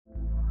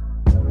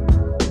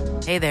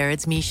Hey there,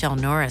 it's Michelle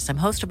Norris. I'm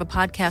host of a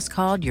podcast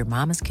called Your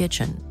Mama's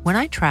Kitchen. When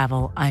I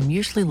travel, I'm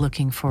usually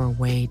looking for a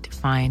way to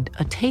find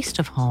a taste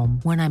of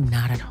home when I'm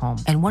not at home.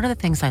 And one of the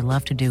things I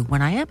love to do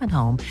when I am at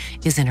home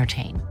is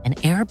entertain. And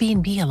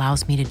Airbnb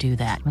allows me to do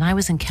that. When I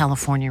was in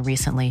California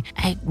recently,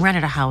 I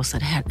rented a house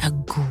that had a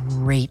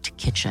great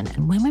kitchen.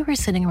 And when we were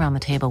sitting around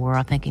the table, we were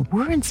all thinking,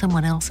 we're in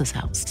someone else's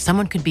house.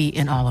 Someone could be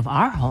in all of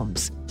our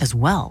homes as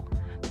well.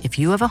 If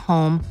you have a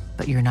home,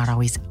 but you're not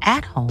always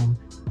at home,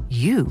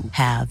 you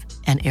have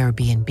an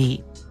Airbnb.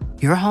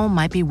 Your home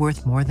might be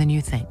worth more than you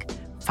think.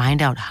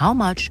 Find out how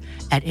much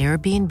at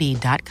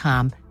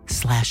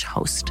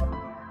airbnb.com/host.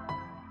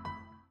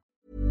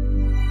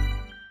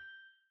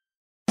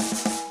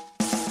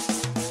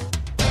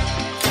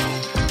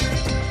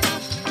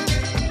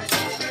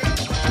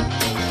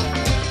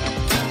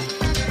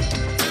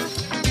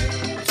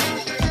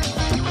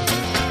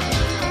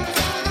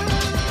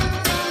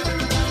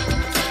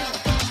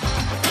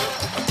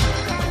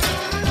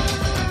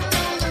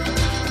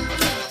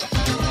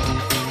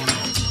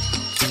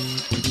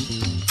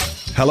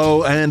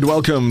 Hello and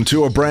welcome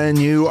to a brand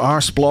new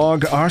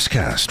Arsblog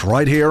Arscast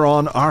right here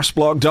on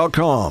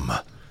arsblog.com.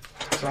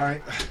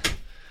 Sorry,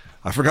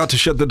 I forgot to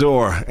shut the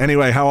door.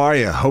 Anyway, how are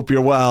you? Hope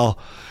you're well.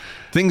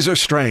 Things are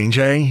strange,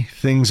 eh?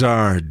 Things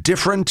are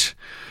different.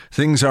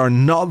 Things are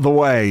not the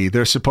way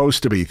they're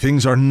supposed to be.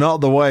 Things are not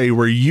the way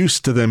we're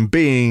used to them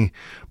being,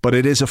 but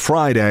it is a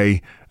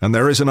Friday and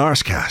there is an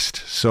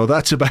Arscast. So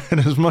that's about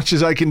as much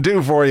as I can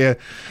do for you.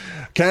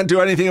 Can't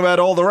do anything about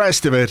all the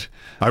rest of it.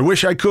 I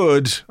wish I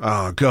could.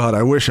 Oh, God,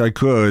 I wish I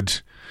could.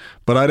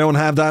 But I don't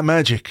have that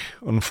magic,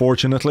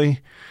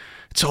 unfortunately.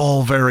 It's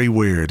all very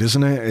weird,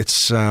 isn't it?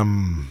 It's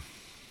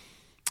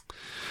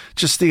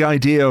just the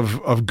idea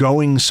of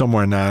going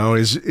somewhere now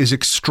is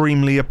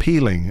extremely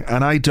appealing.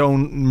 And I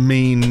don't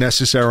mean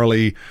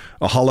necessarily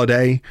a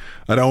holiday.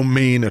 I don't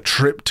mean a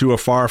trip to a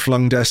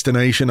far-flung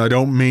destination. I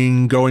don't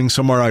mean going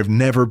somewhere I've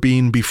never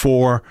been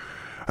before.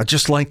 I'd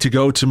just like to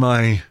go to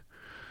my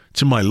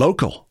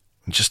local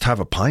and just have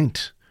a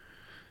pint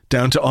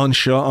down to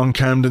Onshaw on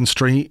Camden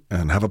Street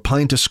and have a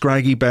pint of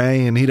Scraggy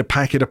Bay and eat a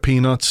packet of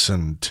peanuts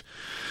and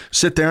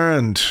sit there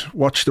and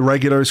watch the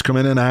regulars come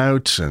in and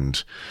out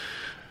and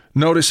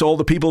notice all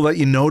the people that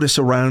you notice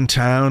around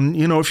town.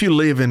 You know, if you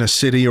live in a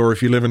city or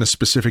if you live in a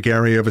specific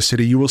area of a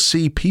city, you will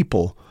see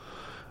people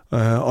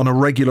on a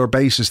regular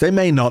basis. They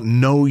may not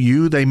know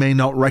you, they may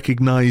not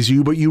recognize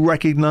you, but you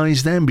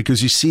recognize them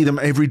because you see them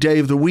every day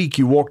of the week.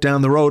 You walk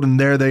down the road and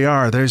there they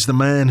are. There's the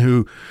man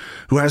who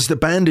has the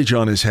bandage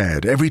on his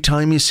head. Every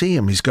time you see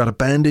him, he's got a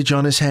bandage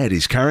on his head.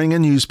 He's carrying a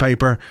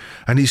newspaper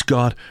and he's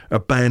got a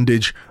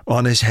bandage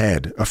on his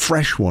head, a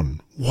fresh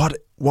one. What?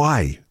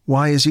 Why?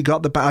 Why has he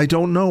got I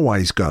don't know why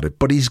he's got it,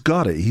 but he's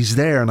got it. He's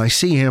there and I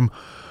see him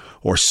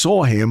or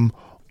saw him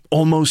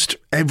almost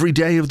every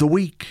day of the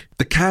week.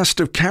 The cast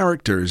of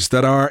characters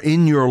that are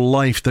in your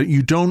life that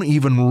you don't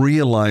even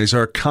realize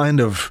are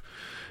kind of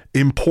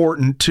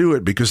important to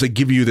it because they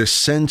give you this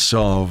sense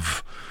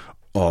of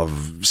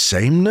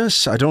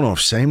sameness. I don't know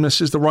if sameness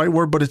is the right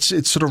word, but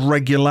it's sort of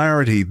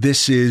regularity.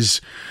 This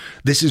is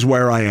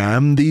where I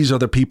am. These are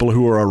the people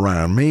who are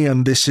around me,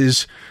 and this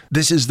is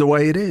the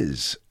way it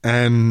is.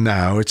 And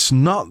now it's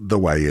not the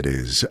way it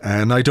is,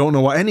 and I don't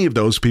know what any of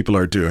those people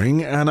are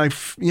doing, and I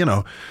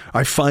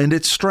find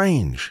it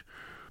strange.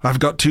 I've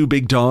got two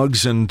big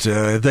dogs, and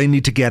they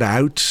need to get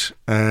out,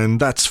 and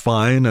that's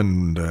fine.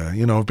 And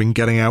I've been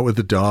getting out with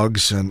the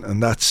dogs,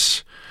 and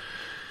that's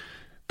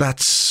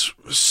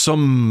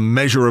some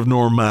measure of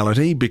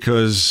normality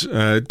because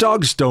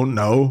dogs don't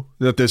know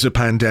that there's a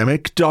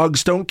pandemic.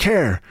 Dogs don't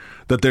care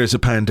that there's a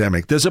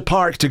pandemic. There's a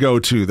park to go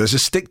to. There's a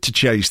stick to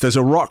chase. There's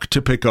a rock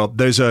to pick up.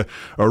 There's a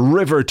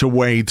river to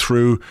wade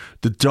through.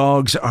 The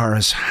dogs are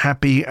as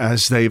happy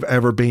as they've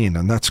ever been,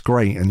 and that's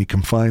great. And you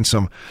can find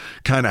some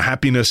kind of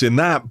happiness in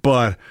that.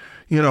 But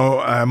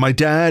my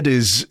dad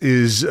is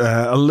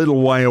a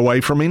little way away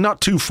from me,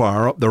 not too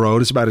far up the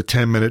road. It's about a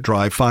 10-minute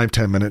drive,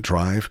 5-10-minute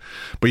drive.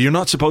 But you're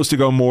not supposed to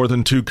go more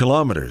than 2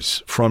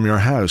 kilometers from your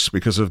house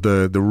because of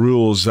the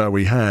rules that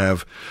we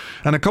have.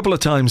 And a couple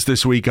of times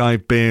this week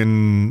I've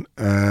been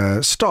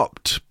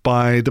stopped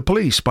by the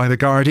police, by the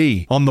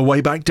Gardaí, on the way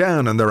back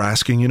down. And they're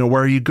asking,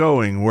 where are you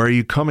going? Where are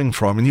you coming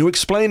from? And you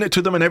explain it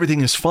to them and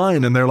everything is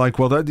fine. And they're like,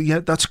 well,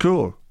 that's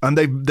cool.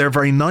 And they're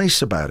very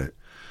nice about it.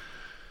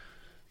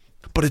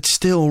 But it's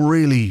still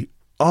really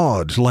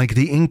odd, like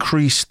the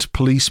increased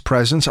police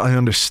presence. I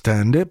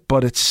understand it,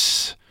 but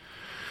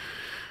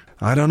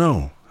I don't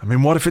know. I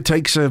mean, what if it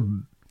takes a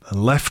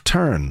left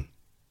turn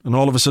and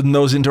all of a sudden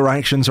those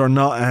interactions are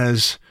not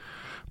as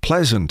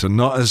pleasant and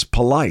not as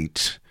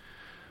polite?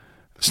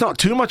 It's not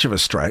too much of a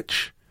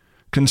stretch,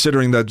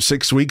 considering that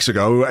 8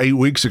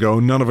 weeks ago,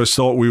 none of us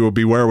thought we would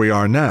be where we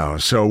are now.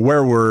 So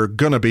where we're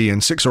going to be in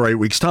 6 or 8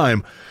 weeks'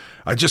 time,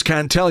 I just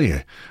can't tell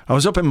you. I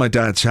was up in my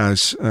dad's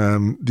house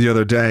the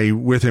other day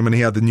with him, and he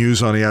had the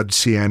news on. He had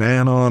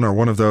CNN on, or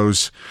one of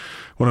those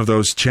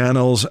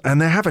channels, and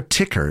they have a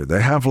ticker.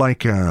 They have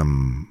like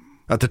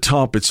at the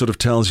top, it sort of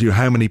tells you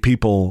how many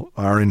people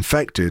are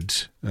infected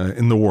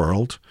in the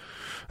world.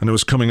 and it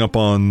was coming up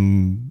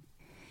on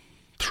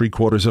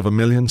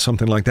 750,000,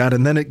 something like that.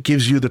 And then it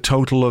gives you the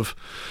total of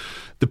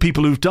the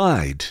people who've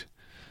died.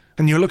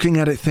 And you're looking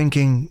at it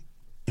thinking,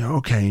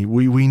 okay,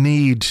 we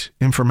need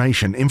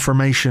information.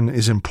 Information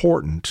is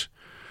important.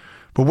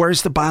 But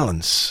where's the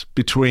balance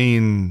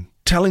between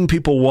telling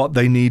people what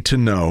they need to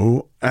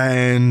know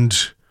and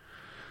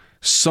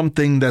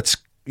something that's,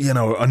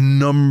 a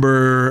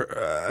number,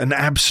 an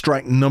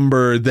abstract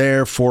number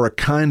there for a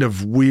kind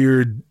of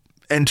weird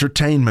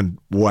entertainment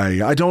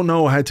way? I don't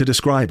know how to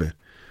describe it.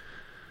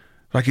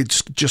 Like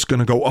it's just going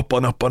to go up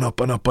and up and up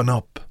and up and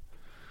up.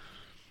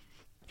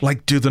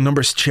 Like, do the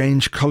numbers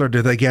change color?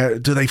 Do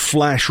they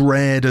flash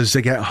red as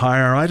they get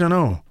higher? I don't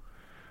know.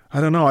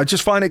 I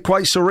just find it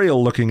quite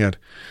surreal looking at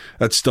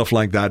stuff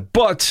like that.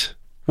 But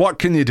what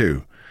can you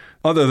do?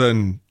 Other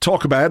than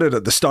talk about it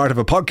at the start of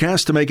a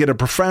podcast to make it a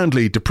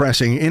profoundly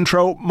depressing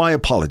intro, my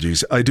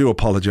apologies. I do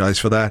apologize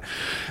for that.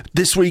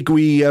 This week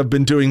we have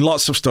been doing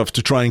lots of stuff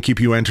to try and keep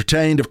you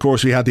entertained. Of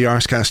course, we had the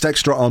Arscast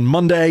Extra on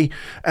Monday,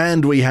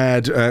 and we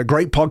had a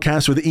great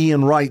podcast with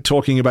Ian Wright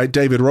talking about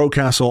David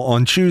Rocastle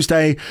on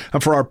Tuesday.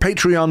 And for our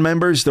Patreon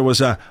members, there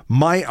was an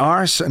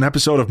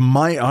episode of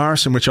My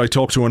Arse, in which I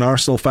talked to an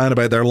Arsenal fan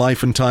about their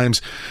life and times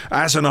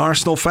as an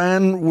Arsenal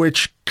fan,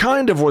 which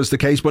kind of was the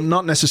case, but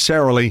not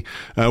necessarily,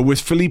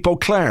 with Philippe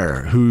Auclair,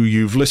 who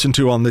you've listened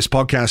to on this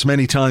podcast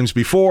many times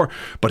before,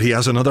 but he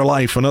has another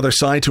life, another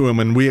side to him,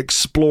 and we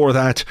explore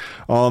that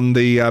on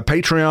the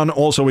Patreon.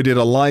 Also, we did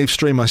a live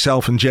stream,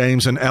 myself and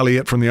James and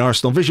Elliot from the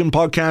Arsenal Vision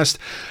podcast,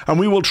 and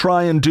we will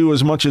try and do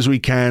as much as we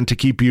can to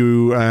keep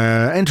you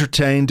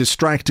entertained,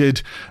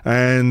 distracted,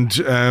 and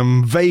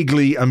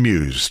vaguely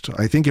amused.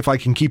 I think if I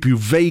can keep you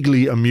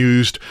vaguely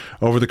amused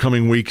over the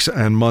coming weeks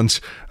and months,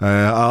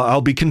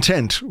 I'll be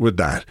content with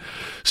that.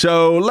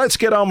 So let's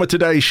get on with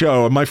today's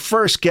show. My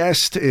first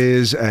guest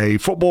is a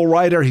football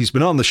writer. He's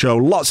been on the show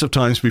lots of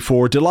times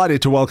before.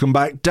 Delighted to welcome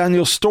back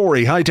Daniel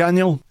Storey. Hi,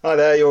 Daniel. Hi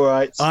there, you all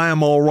right? I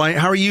am all right.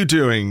 How are you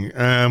doing? You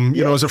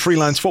know, as a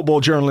freelance football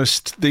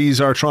journalist,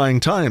 these are trying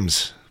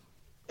times.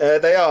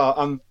 They are.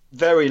 I'm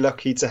very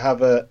lucky to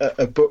have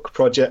a book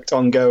project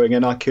ongoing,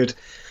 and I could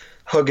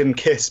hug and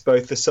kiss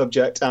both the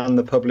subject and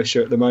the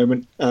publisher at the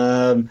moment.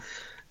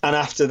 And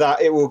after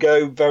that, it will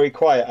go very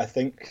quiet, I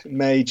think.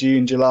 May,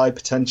 June, July,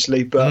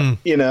 potentially. But,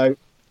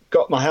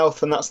 got my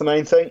health, and that's the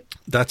main thing.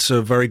 That's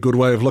a very good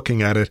way of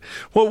looking at it.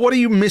 Well, what are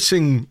you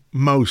missing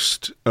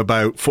most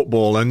about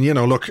football? And,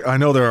 look, I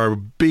know there are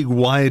big,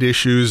 wide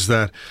issues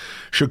that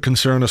should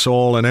concern us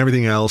all and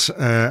everything else.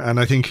 And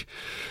I think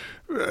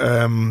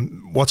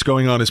what's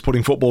going on is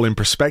putting football in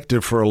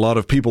perspective for a lot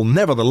of people.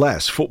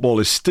 Nevertheless, football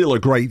is still a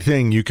great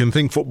thing. You can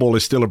think football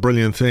is still a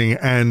brilliant thing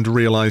and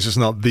realize it's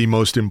not the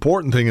most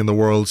important thing in the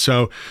world.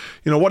 So,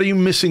 what are you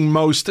missing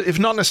most, if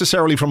not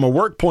necessarily from a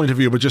work point of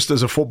view, but just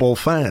as a football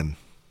fan?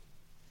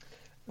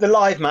 The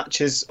live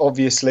matches,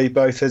 obviously,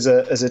 both as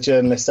a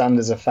journalist and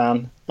as a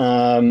fan.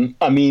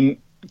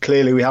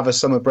 Clearly we have a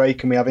summer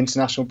break and we have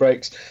international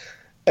breaks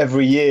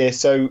every year,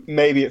 so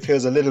maybe it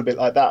feels a little bit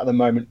like that at the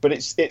moment, but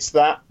it's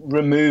that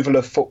removal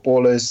of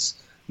footballers'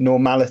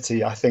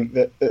 normality, I think,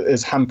 that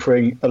is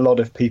hampering a lot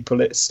of people.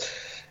 It's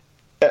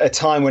at a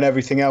time when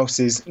everything else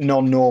is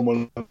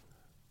non-normal and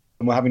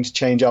we're having to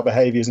change our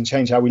behaviours and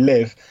change how we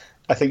live.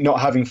 I think not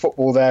having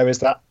football there is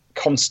that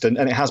constant,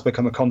 and it has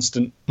become a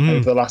constant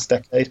over the last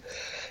decade.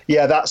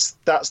 Yeah,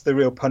 that's the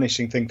real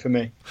punishing thing for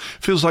me.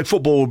 Feels like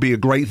football would be a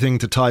great thing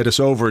to tide us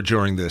over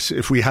during this.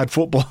 If we had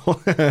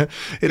football,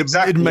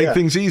 it'd make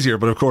things easier.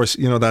 But of course,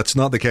 that's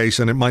not the case,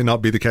 and it might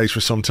not be the case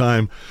for some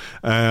time.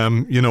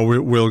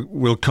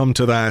 We'll come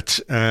to that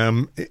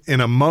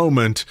in a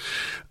moment.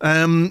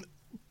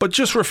 But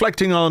just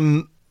reflecting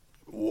on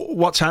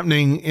what's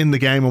happening in the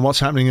game and what's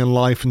happening in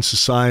life and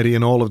society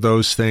and all of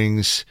those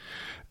things.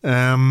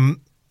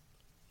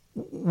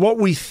 What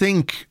we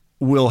think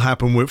will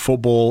happen with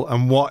football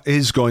and what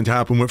is going to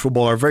happen with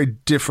football are very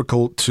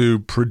difficult to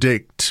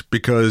predict,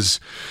 because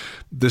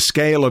the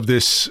scale of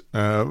this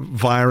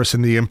virus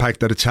and the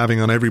impact that it's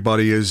having on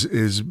everybody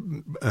is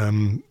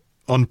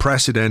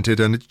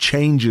unprecedented, and it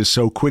changes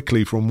so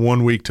quickly from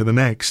one week to the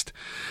next.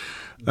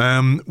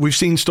 We've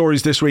seen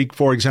stories this week,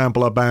 for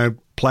example, about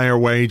player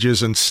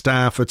wages and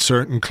staff at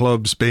certain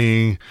clubs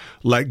being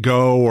let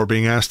go or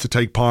being asked to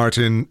take part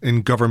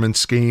in government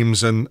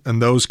schemes and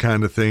those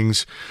kind of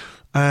things.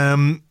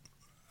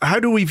 How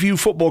do we view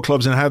football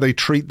clubs and how they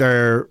treat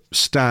their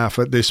staff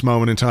at this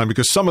moment in time?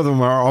 Because some of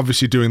them are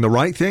obviously doing the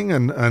right thing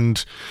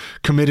and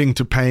committing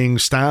to paying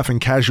staff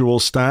and casual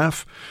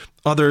staff.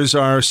 Others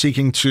are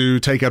seeking to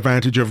take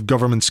advantage of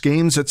government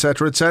schemes,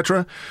 etc.,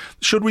 etc.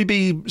 Should we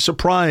be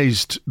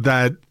surprised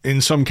that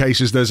in some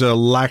cases there's a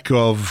lack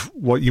of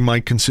what you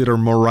might consider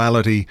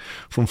morality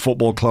from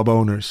football club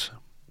owners?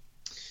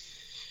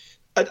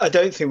 I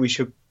don't think we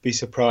should be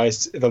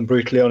surprised, if I'm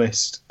brutally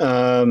honest.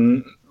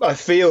 I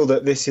feel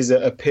that this is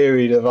a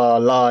period of our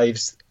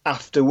lives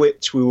after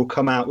which we will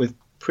come out with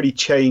pretty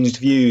changed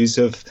views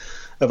of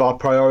our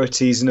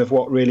priorities and of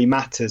what really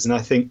matters. And I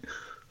think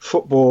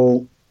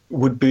football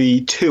would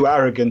be too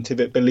arrogant if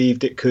it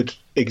believed it could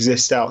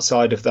exist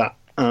outside of that.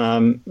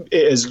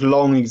 It has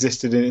long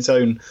existed in its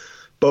own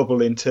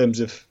bubble in terms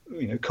of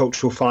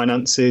cultural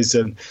finances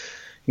and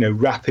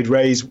rapid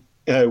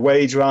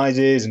wage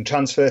rises and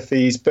transfer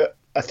fees. But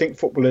I think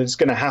football is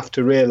going to have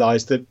to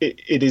realise that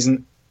it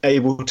isn't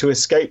able to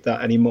escape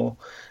that anymore.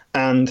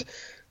 And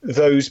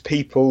those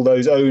people,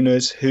 those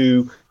owners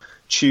who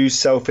choose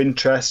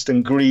self-interest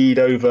and greed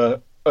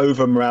over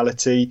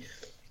morality,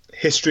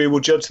 history will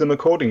judge them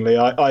accordingly.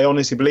 I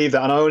honestly believe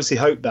that, and I honestly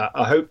hope that.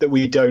 I hope that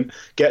we don't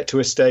get to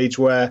a stage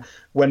where,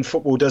 when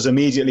football does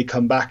immediately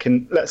come back,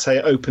 and let's say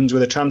it opens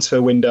with a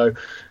transfer window,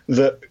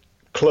 that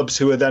clubs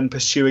who are then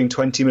pursuing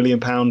 £20 million,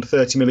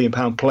 £30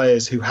 million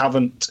players who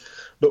haven't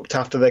looked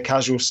after their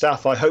casual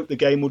staff, I hope the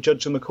game will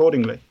judge them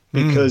accordingly,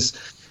 because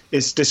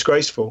it's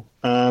disgraceful.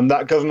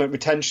 That government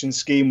retention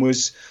scheme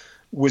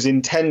was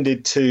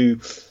intended to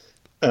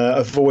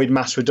avoid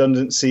mass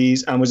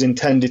redundancies and was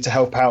intended to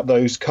help out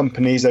those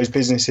companies, those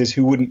businesses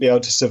who wouldn't be able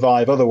to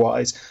survive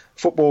otherwise.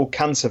 Football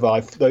can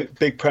survive. The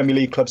big Premier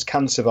League clubs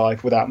can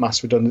survive without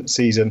mass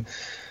redundancies and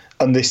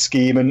this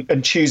scheme.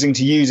 And choosing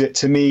to use it,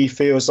 to me,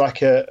 feels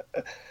like a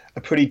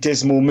pretty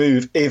dismal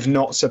move, if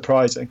not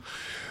surprising.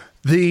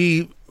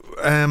 The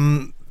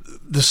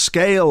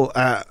scale,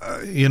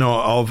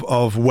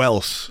 of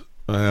wealth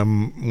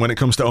when it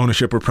comes to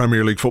ownership of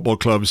Premier League football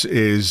clubs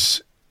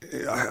is,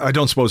 I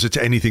don't suppose it's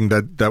anything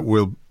that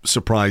will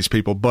surprise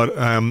people. But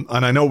and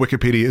I know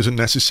Wikipedia isn't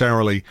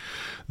necessarily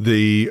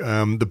the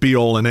be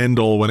all and end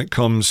all when it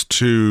comes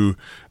to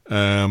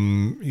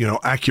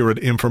accurate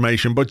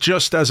information, but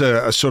just as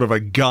a sort of a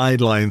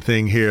guideline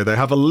thing here, they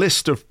have a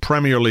list of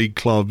Premier League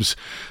clubs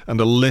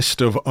and a list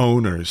of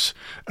owners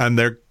and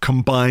their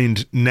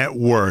combined net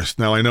worth.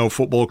 Now, I know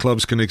football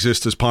clubs can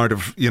exist as part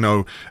of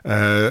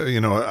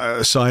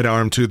a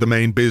sidearm to the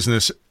main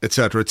business,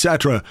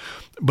 etc.,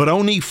 but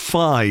only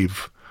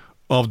 5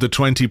 of the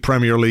 20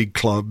 Premier League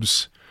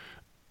clubs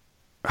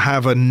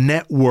have a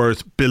net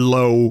worth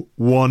below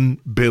 $1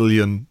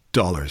 billion,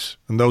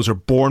 and those are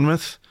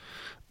Bournemouth,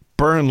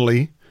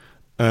 Burnley,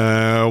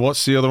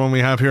 what's the other one we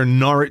have here?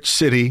 Norwich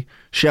City,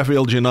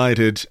 Sheffield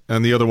United,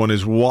 and the other one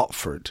is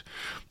Watford.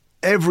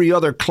 Every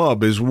other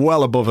club is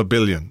well above $1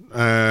 billion.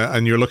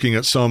 And you're looking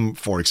at some,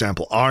 for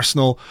example,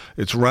 Arsenal.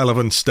 Its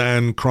relevant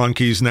Stan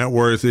Kroenke's net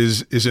worth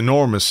is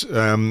enormous,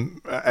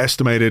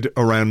 estimated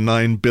around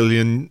 $9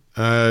 billion.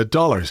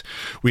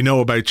 We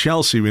know about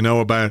Chelsea. We know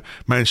about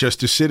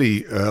Manchester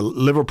City,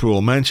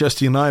 Liverpool,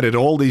 Manchester United.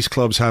 All these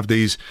clubs have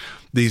these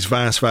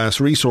vast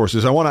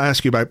resources. I want to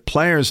ask you about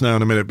players now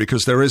in a minute,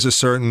 because there is a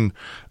certain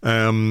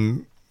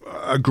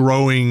a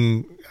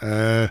growing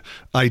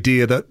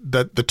idea that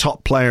the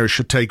top players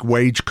should take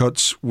wage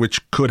cuts, which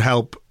could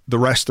help the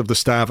rest of the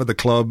staff at the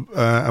club,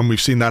 and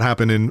we've seen that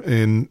happen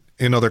in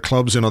other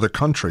clubs in other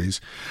countries.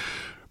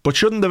 But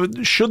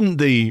shouldn't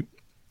the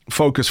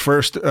focus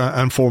first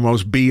and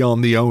foremost be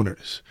on the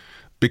owners,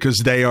 because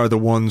they are the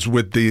ones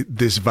with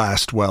this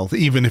vast wealth,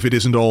 even if it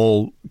isn't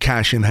all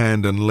cash in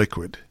hand and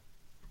liquid?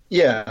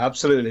 Yeah,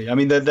 absolutely. I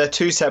mean, they're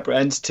two separate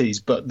entities,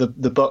 but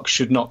the buck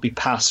should not be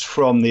passed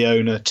from the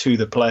owner to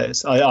the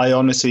players. I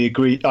honestly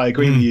agree. I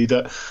agree with you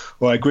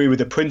I agree with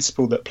the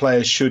principle that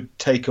players should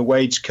take a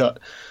wage cut.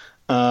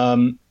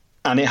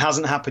 And it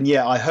hasn't happened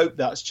yet. I hope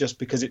that's just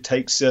because it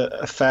takes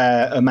a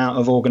fair amount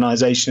of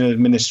organisation and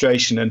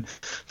administration, and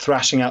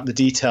thrashing out the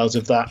details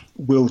of that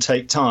will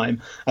take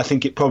time. I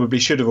think it probably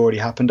should have already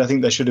happened. I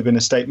think there should have been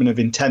a statement of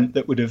intent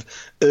that would have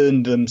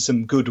earned them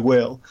some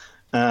goodwill.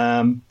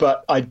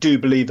 But I do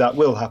believe that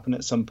will happen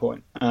at some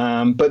point.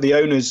 But the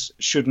owners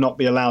should not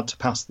be allowed to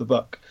pass the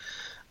buck.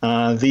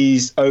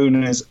 These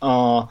owners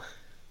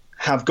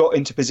have got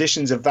into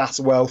positions of vast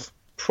wealth,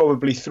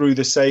 probably through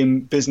the same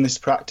business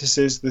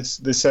practices,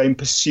 the same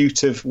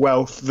pursuit of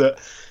wealth that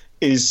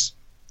is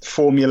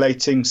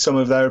formulating some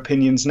of their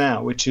opinions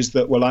now, which is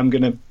that, well, I'm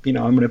going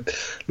to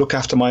look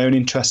after my own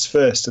interests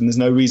first, and there's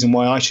no reason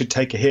why I should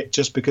take a hit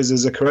just because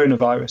there's a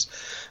coronavirus.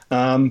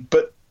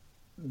 But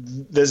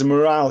there's a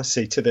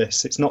morality to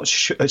this. It's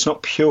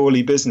not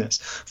purely business.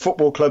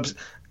 Football clubs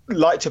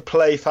like to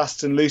play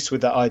fast and loose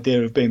with that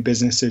idea of being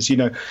businesses.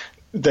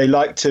 They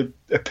like to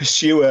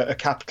pursue a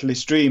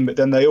capitalist dream, but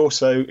then they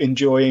also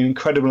enjoy an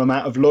incredible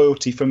amount of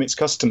loyalty from its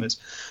customers.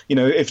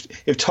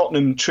 If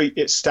Tottenham treat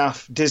its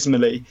staff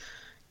dismally,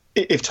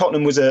 if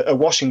Tottenham was a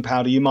washing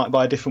powder, you might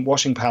buy a different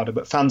washing powder,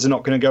 but fans are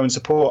not going to go and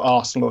support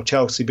Arsenal or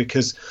Chelsea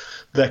because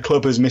their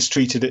club has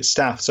mistreated its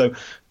staff. So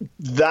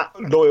that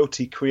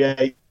loyalty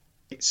creates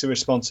a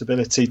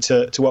responsibility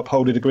to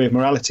uphold a degree of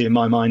morality, in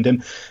my mind,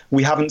 and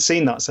we haven't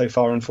seen that so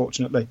far,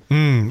 unfortunately.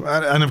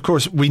 And of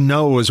course we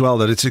know as well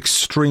that it's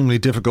extremely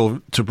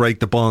difficult to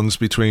break the bonds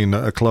between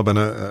a club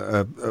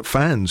and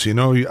fans.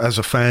 As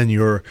a fan,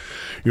 you're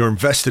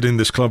invested in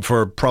this club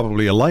for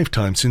probably a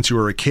lifetime, since you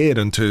were a kid,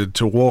 and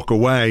to walk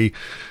away,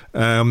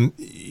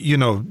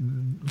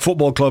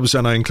 football clubs,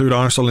 and I include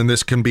Arsenal in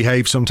this, can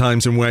behave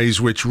sometimes in ways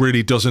which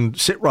really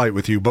doesn't sit right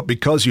with you, but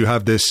because you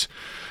have this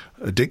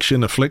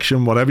addiction,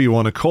 affliction, whatever you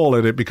want to call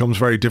it, it becomes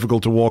very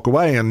difficult to walk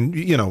away. And,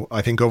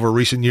 I think over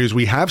recent years,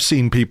 we have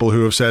seen people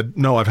who have said,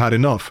 no, I've had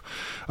enough.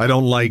 I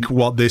don't like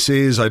what this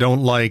is. I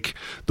don't like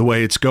the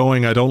way it's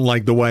going. I don't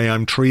like the way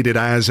I'm treated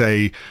as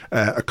a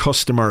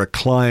customer, a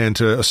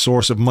client, a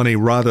source of money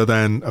rather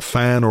than a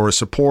fan or a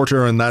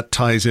supporter. And that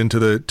ties into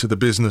the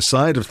business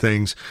side of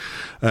things.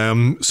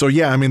 So,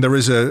 yeah, I mean, there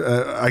is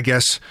I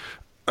guess,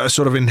 a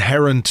sort of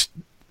inherent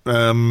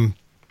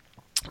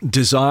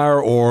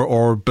desire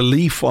or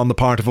belief on the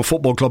part of a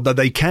football club that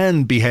they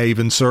can behave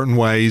in certain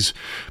ways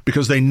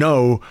because they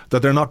know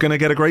that they're not going to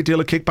get a great deal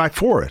of kickback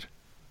for it.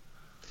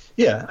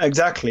 Yeah,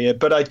 exactly.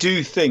 But I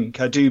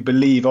do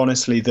believe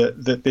honestly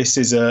that this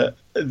is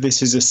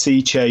a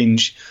sea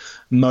change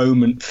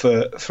moment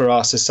for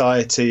our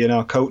society and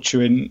our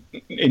culture in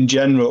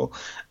general.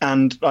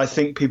 And I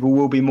think people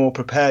will be more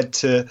prepared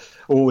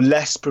or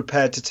less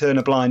prepared to turn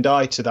a blind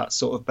eye to that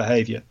sort of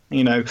behaviour.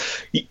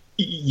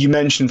 You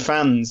mentioned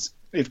fans.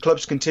 If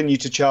clubs continue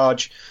to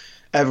charge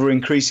ever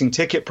increasing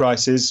ticket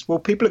prices, well,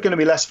 people are going to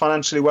be less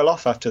financially well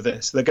off after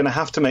this. They're going to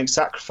have to make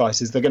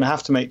sacrifices. They're going to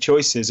have to make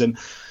choices. And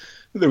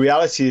the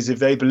reality is, if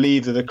they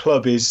believe that the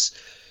club is,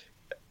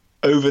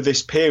 over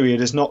this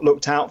period, has not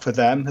looked out for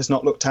them, has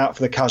not looked out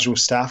for the casual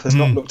staff, has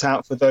not looked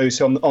out for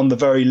those on the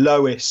very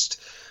lowest,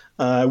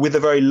 with the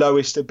very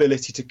lowest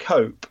ability to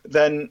cope,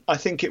 then I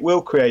think it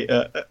will create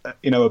a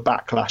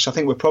backlash. I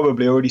think we're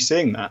probably already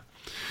seeing that.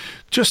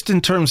 Just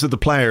in terms of the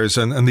players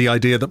and the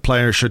idea that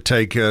players should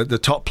take the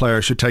top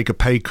players should take a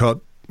pay cut,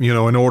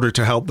 in order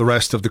to help the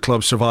rest of the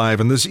club survive,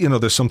 and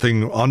there's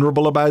something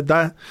honourable about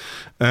that.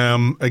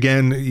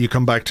 Again, you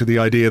come back to the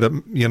idea that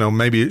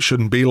maybe it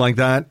shouldn't be like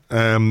that,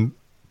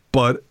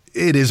 but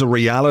it is a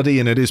reality,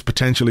 and it is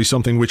potentially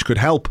something which could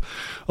help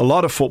a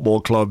lot of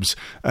football clubs.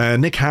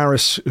 Nick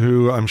Harris,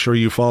 who I'm sure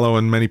you follow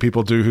and many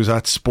people do, who's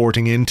at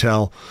Sporting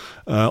Intel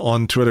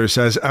on Twitter,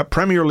 says at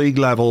Premier League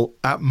level,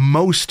 at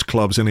most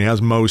clubs, and he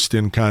has most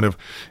in kind of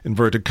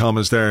inverted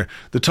commas there,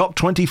 the top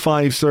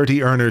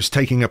 25-30 earners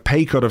taking a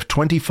pay cut of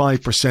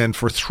 25%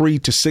 for 3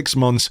 to 6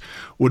 months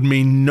would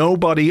mean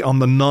nobody on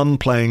the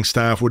non-playing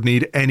staff would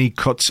need any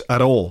cuts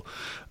at all.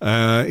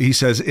 He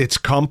says it's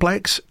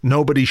complex.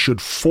 Nobody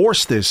should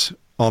force this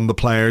on the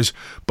players,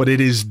 but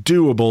it is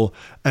doable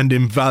and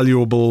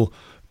invaluable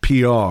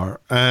PR.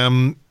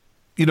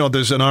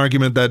 There's an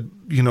argument that,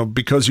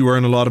 because you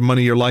earn a lot of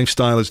money, your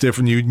lifestyle is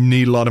different. You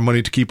need a lot of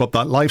money to keep up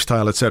that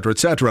lifestyle, et cetera, et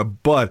cetera.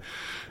 But,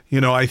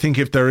 I think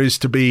if there is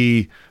to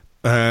be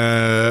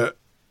a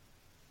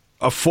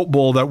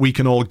football that we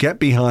can all get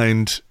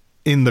behind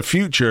in the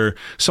future,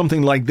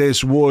 something like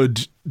this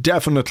would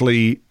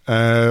definitely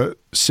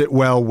sit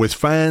well with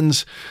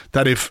fans,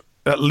 that if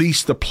at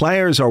least the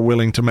players are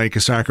willing to make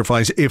a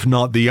sacrifice, if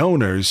not the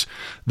owners,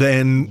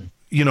 then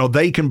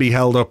they can be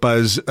held up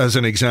as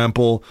an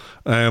example,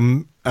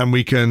 and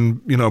we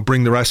can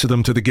bring the rest of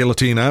them to the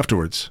guillotine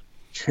afterwards.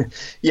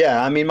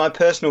 Yeah, I mean, my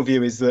personal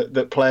view is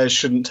that players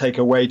shouldn't take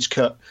a wage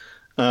cut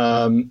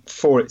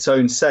for its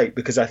own sake,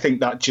 because I think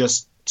that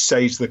just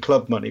saves the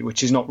club money,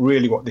 which is not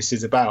really what this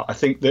is about. I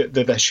think that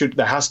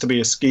there has to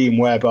be a scheme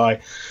whereby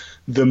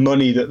the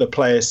money that the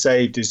players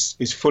saved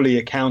is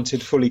fully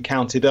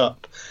counted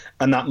up,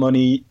 and that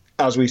money,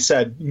 as we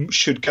said,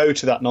 should go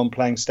to that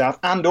non-playing staff,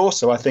 and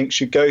also I think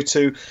should go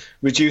to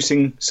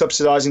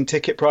subsidising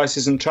ticket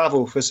prices and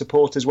travel for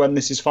supporters when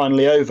this is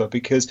finally over.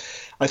 Because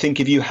I think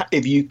if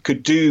you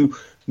could do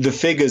the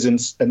figures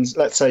and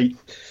let's say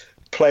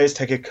players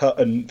take a cut,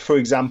 and for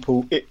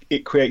example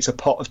it creates a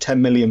pot of £10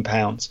 million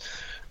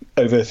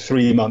over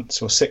 3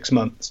 months or 6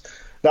 months,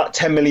 that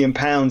 £10 million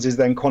is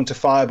then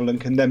quantifiable and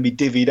can then be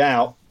divvied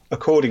out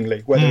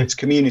accordingly, whether it's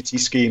community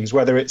schemes,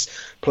 whether it's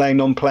playing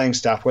non-playing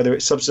staff, whether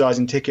it's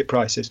subsidising ticket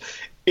prices.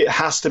 It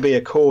has to be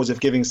a cause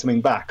of giving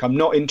something back. I'm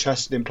not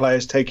interested in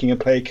players taking a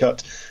pay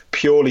cut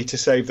purely to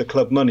save the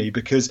club money,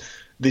 because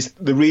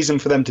the reason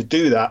for them to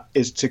do that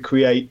is to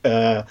create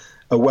a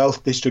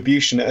wealth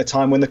distribution at a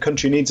time when the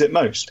country needs it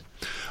most.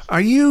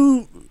 Are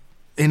you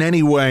in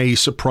any way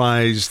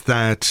surprised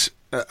that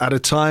at a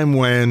time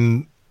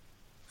when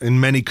in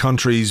many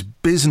countries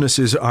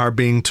businesses are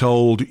being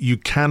told you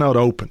cannot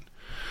open,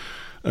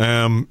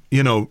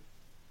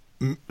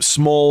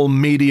 small,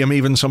 medium,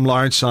 even some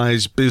large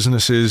size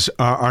businesses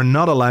are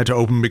not allowed to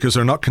open because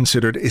they're not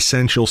considered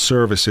essential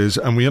services.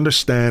 And we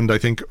understand, I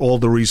think, all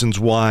the reasons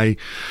why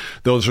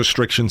those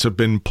restrictions have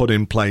been put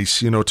in place,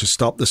 to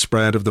stop the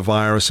spread of the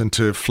virus and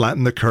to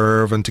flatten the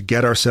curve and to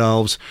get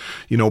ourselves,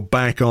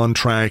 back on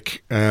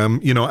track,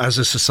 as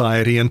a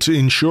society, and to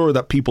ensure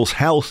that people's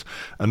health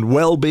and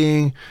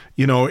well-being,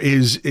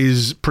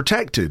 is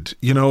protected.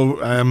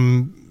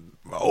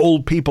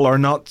 Old people are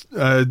not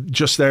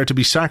just there to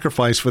be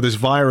sacrificed for this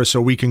virus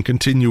so we can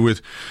continue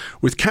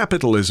with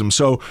capitalism.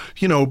 So,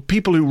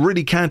 people who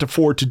really can't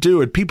afford to do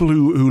it, people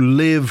who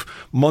live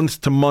month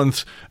to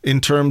month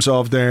in terms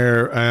of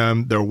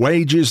their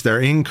wages,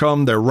 their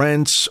income, their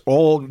rents,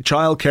 all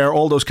childcare,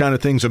 all those kind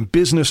of things, and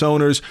business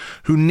owners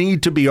who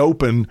need to be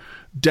open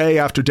day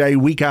after day,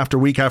 week after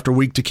week after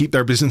week to keep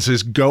their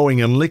businesses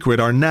going and liquid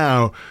are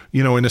now,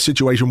 in a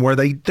situation where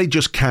they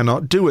just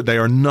cannot do it. They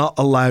are not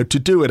allowed to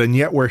do it. And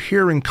yet we're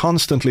hearing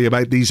constantly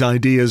about these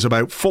ideas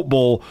about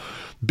football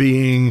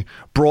being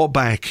brought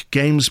back,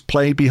 games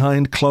played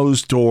behind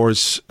closed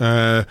doors,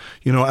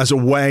 as a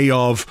way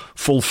of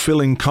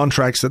fulfilling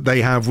contracts that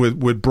they have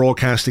with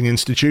broadcasting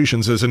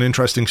institutions. There's an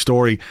interesting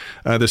story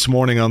this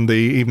morning on the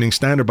Evening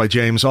Standard by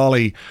James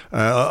Ollie.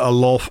 A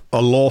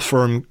law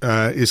firm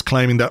is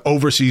claiming that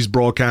overseas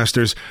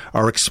broadcasters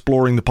are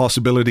exploring the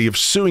possibility of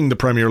suing the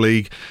Premier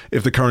League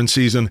if the current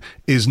season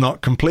is not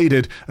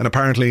completed. And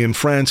apparently in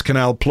France,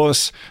 Canal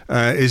Plus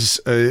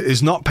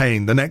is not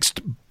paying the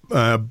next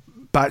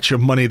batch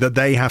of money that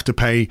they have to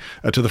pay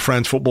to the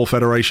France Football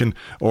Federation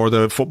or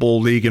the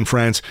Football League in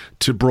France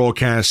to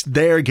broadcast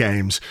their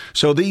games.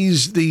 So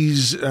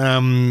these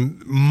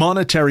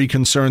monetary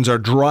concerns are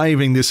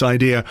driving this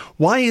idea.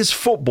 Why is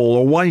football,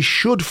 or why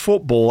should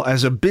football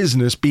as a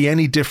business be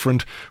any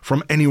different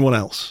from anyone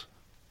else?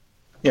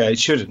 Yeah, it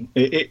shouldn't.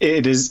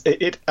 It is,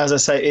 as I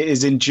say, it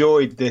has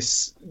enjoyed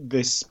this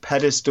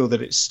pedestal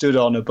that it stood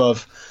on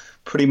above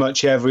pretty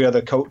much every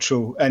other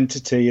cultural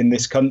entity in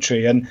this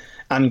country and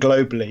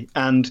globally.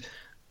 And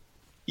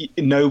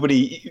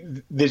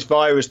this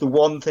virus, the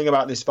one thing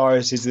about this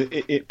virus is that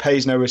it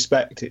pays no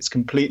respect. It's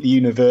completely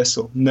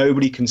universal.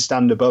 Nobody can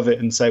stand above it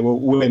and say, well,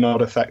 we're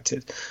not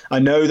affected. I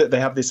know that they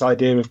have this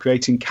idea of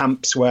creating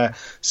camps where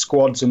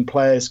squads and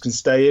players can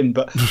stay in,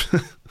 but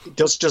it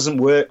just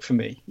doesn't work for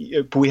me.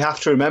 We have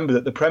to remember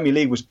that the Premier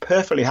League was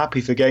perfectly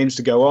happy for games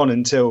to go on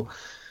until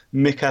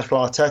Mikel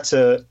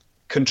Arteta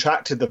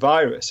contracted the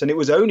virus, and it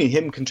was only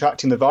him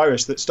contracting the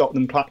virus that stopped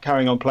them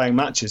carrying on playing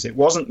matches. It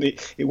wasn't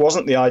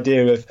the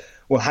idea of,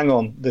 well, hang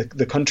on,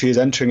 the country is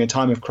entering a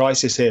time of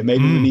crisis here.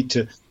 Maybe we need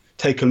to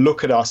take a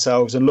look at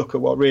ourselves and look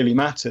at what really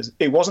matters.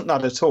 It wasn't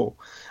that at all.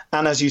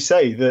 And as you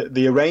say,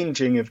 the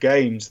arranging of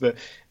games,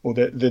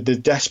 the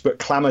desperate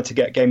clamour to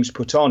get games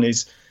put on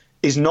is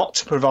not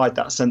to provide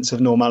that sense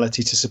of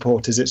normality to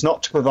supporters. It's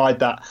not to provide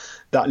that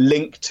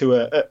link to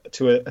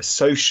a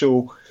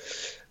social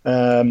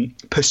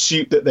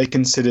pursuit that they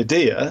consider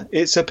dear.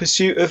 It's a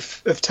pursuit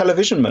of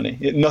television money.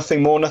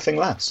 Nothing more, nothing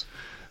less.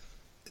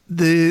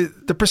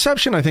 The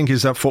perception, I think,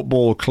 is that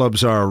football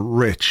clubs are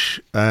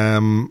rich,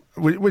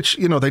 which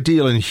they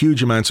deal in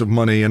huge amounts of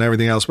money and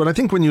everything else. But I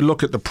think when you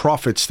look at the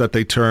profits that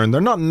they turn,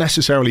 they're not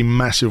necessarily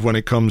massive when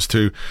it comes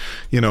to,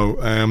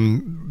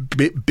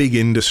 big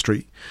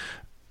industry.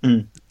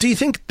 Do you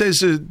think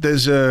there's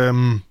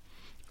a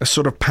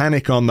sort of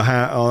panic on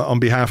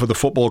behalf of the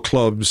football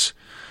clubs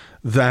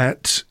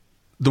that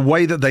the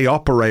way that they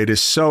operate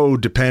is so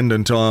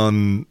dependent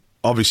on,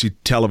 obviously,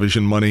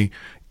 television money,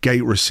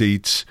 gate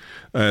receipts,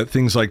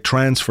 things like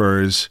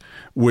transfers,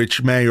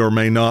 which may or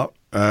may not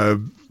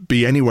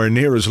be anywhere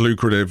near as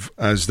lucrative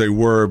as they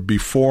were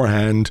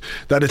beforehand,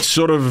 that it's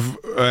sort of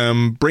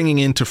bringing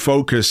into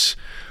focus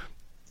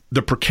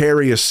the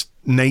precarious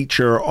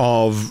nature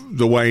of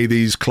the way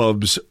these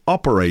clubs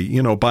operate,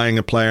 buying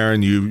a player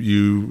and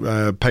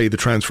you pay the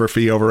transfer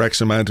fee over X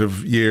amount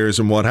of years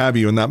and what have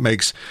you. And that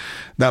makes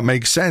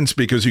sense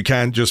because you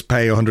can't just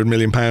pay £100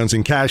 million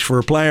in cash for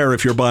a player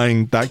if you're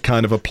buying that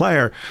kind of a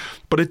player.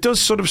 But it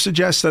does sort of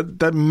suggest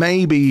that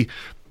maybe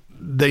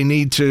they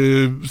need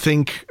to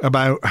think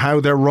about how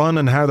they're run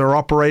and how they're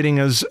operating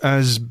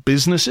as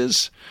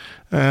businesses.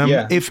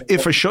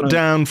 If a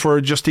shutdown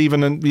for just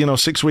even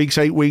 6 weeks,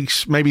 8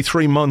 weeks, maybe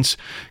 3 months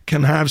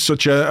can have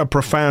such a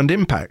profound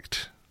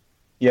impact.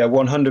 Yeah,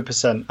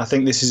 100%. I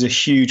think this is a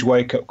huge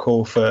wake-up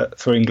call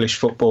for English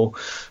football,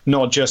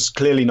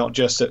 clearly not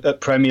just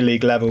at Premier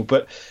League level,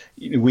 but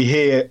we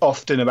hear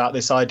often about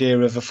this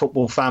idea of a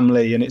football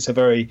family, and it's a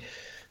very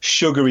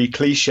sugary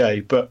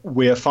cliche, but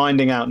we are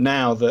finding out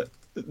now that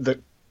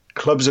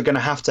clubs are going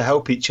to have to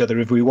help each other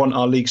if we want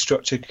our league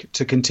structure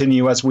to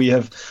continue as we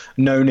have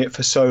known it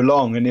for so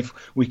long. And if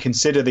we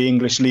consider the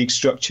English league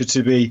structure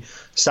to be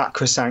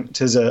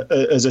sacrosanct as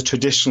a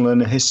traditional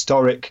and a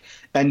historic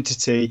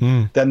entity,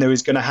 then there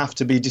is going to have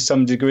to be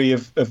some degree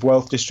of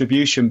wealth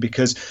distribution,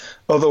 because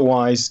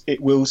otherwise it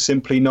will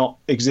simply not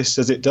exist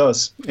as it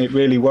does. It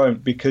really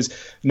won't, because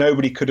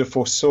nobody could have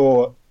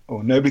foresaw,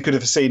 or nobody could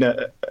have seen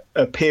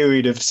a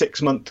period of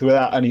 6 months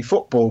without any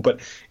football. But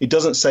it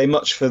doesn't say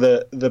much for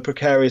the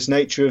precarious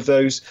nature of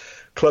those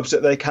clubs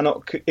that they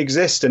cannot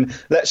exist. And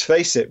let's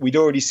face it, we'd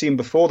already seen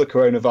before the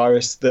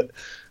coronavirus that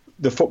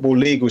the Football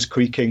League was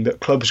creaking,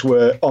 that clubs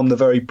were on the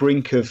very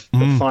brink of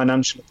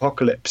financial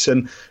apocalypse.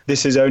 And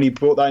this has only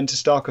brought that into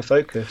starker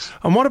focus.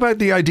 And what about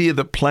the idea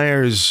that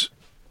players,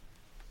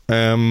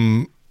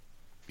 if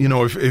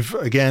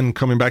again,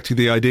 coming back to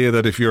the idea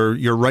that if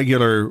your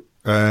regular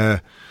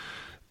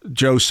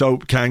Joe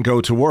Soap can't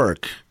go to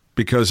work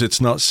because it's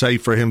not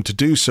safe for him to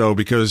do so,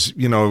 because,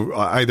 you know,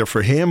 either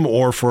for him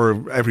or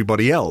for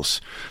everybody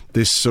else,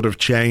 this sort of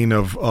chain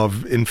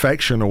of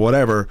infection or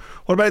whatever.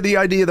 What about the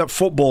idea that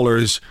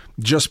footballers,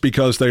 just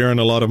because they earn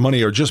a lot of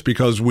money or just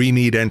because we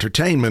need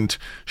entertainment,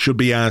 should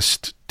be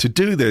asked to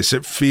do this?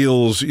 It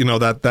feels, you know,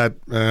 that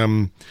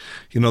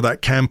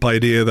camp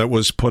idea that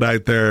was put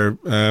out there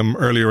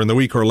earlier in the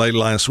week or late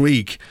last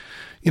week.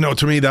 You know,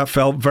 to me, that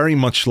felt very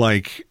much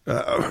like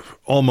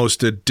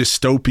almost a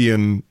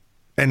dystopian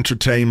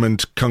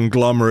entertainment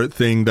conglomerate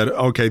thing that,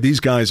 okay, these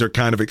guys are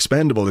kind of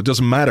expendable. It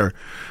doesn't matter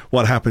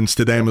what happens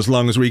to them as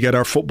long as we get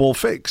our football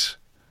fix.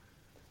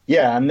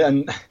 Yeah,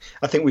 and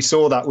I think we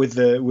saw that with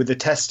the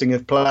testing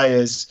of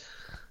players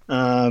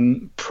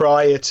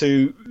prior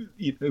to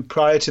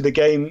the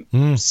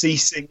game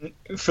ceasing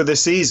for the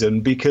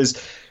season,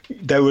 because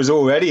there was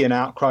already an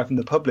outcry from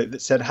the public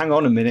that said, hang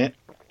on a minute,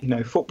 you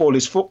know, football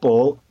is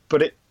football,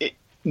 but it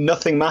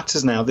nothing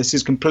matters now. This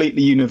is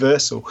completely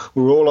universal.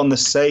 We're all on the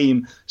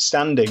same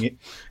standing.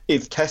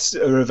 If tests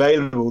are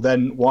available,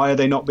 then why are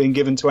they not being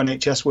given to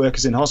NHS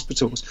workers in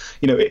hospitals?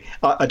 You know,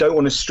 I don't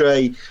want to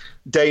stray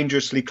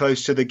dangerously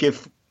close to the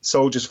give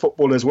soldiers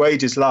footballers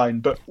wages line,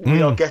 but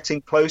we are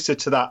getting closer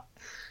to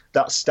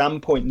that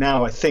standpoint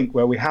now, I think,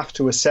 where we have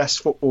to assess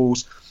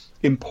football's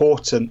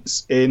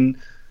importance in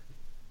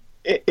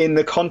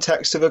the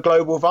context of a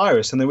global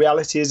virus. And the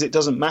reality is it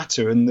doesn't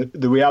matter. And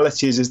the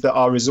reality is that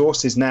our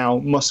resources now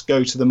must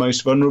go to the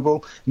most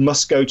vulnerable,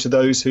 must go to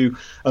those who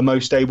are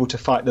most able to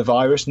fight the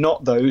virus,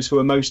 not those who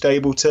are most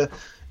able to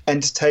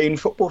entertain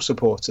football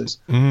supporters.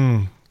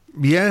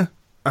 Yeah.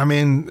 I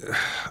mean,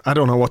 I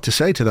don't know what to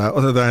say to that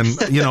other than,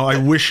 you know, I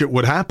wish it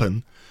would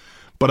happen,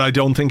 but I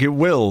don't think it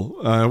will.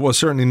 Well,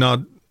 certainly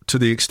not to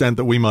the extent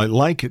that we might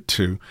like it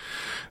to.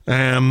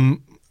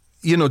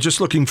 You know, just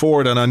looking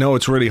forward, and I know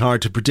it's really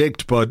hard to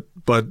predict, but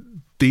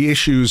the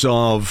issues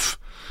of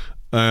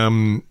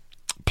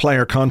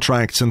player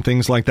contracts and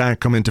things like that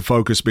come into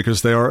focus,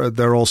 because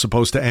they're all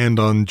supposed to end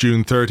on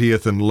June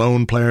 30th, and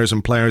loan players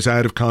and players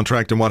out of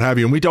contract and what have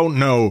you. And we don't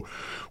know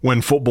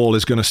when football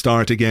is going to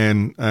start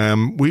again.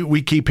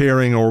 We keep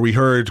hearing, or we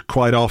heard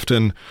quite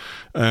often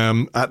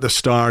at the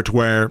start,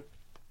 where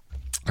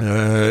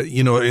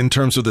you know, in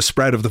terms of the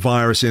spread of the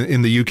virus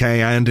in the UK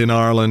and in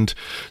Ireland,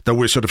 that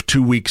we're sort of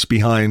 2 weeks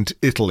behind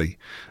Italy.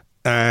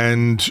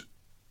 And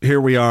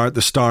here we are at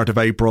the start of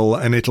April,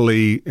 and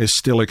Italy is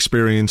still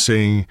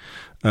experiencing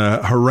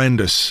a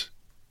horrendous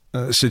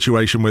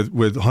situation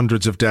with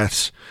hundreds of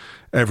deaths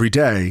every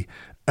day.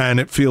 And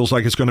it feels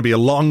like it's going to be a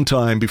long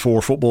time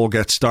before football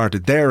gets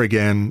started there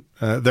again.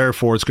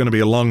 Therefore, it's going to be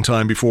a long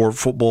time before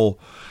football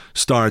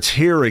starts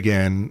here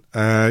again.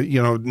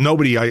 You know,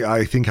 nobody,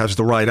 I think, has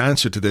the right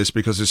answer to this,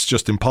 because it's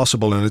just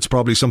impossible, and it's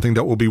probably something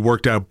that will be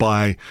worked out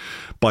by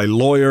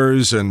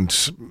lawyers and,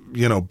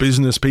 you know,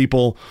 business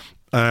people.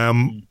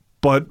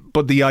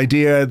 But the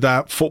idea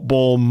that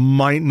football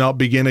might not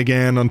begin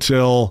again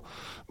until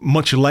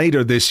much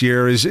later this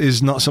year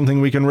is not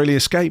something we can really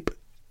escape.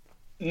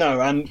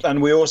 No,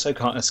 and we also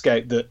can't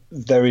escape that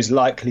there is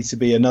likely to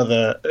be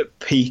another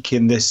peak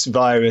in this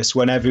virus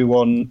when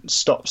everyone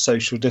stops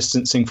social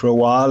distancing for a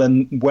while,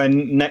 and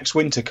when next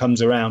winter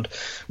comes around,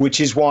 which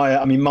is why,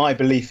 I mean, my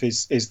belief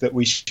is that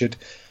we should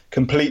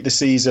complete the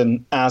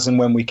season as and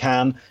when we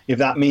can. If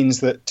that means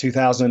that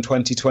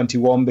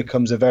 2020-21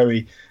 becomes a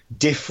very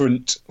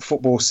different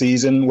football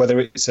season, whether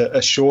it's a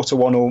shorter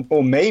one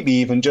or maybe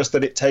even just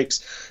that it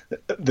takes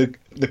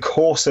the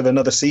course of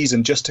another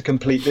season just to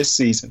complete this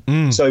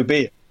season, so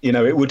be it. You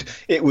know, it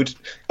would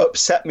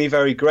upset me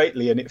very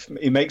greatly, and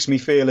it makes me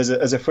feel, as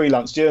a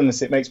freelance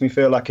journalist, it makes me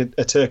feel like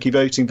a turkey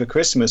voting for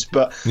Christmas.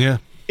 But yeah,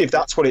 if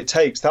that's what it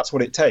takes, that's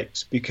what it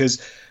takes,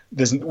 because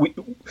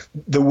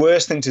the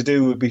worst thing to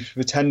do would be to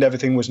pretend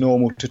everything was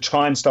normal, to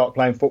try and start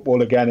playing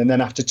football again, and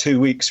then after 2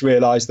 weeks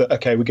realise that,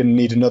 okay, we're going to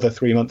need another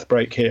 3-month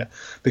break here,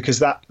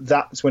 because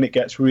that's when it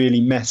gets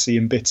really messy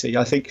and bitty.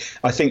 I think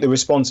the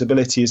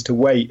responsibility is to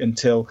wait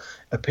until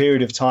a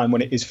period of time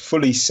when it is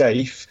fully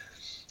safe,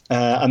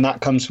 and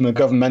that comes from a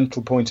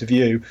governmental point of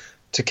view,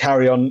 to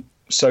carry on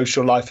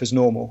social life as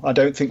normal. I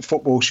don't think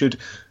football should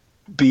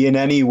be in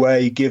any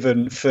way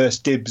given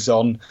first dibs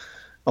on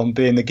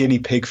being the guinea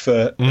pig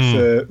for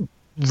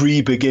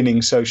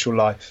re-beginning social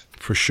life.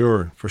 For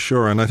sure.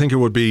 And I think it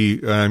would be,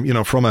 you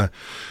know, from a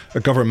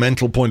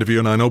governmental point of view,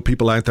 and I know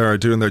people out there are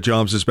doing their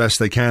jobs as best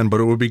they can,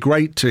 but it would be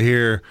great to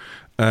hear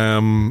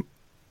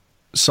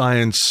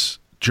science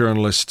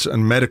journalists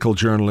and medical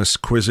journalists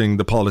quizzing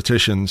the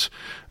politicians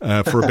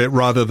for a bit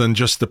rather than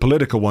just the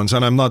political ones.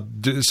 And I'm not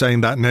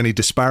saying that in any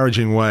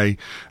disparaging way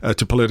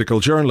to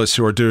political journalists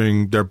who are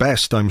doing their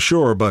best, I'm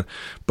sure, but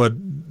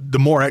the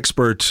more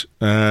expert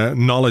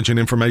knowledge and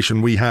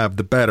information we have,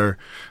 the better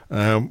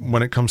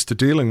when it comes to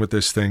dealing with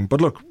this thing.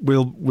 But look,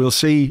 we'll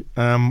see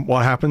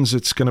what happens.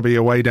 It's going to be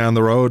a way down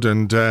the road,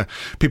 and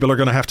people are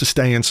going to have to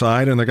stay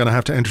inside, and they're going to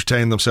have to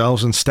entertain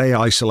themselves and stay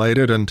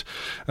isolated. And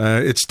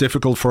it's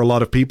difficult for a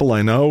lot of people,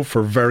 I know. know,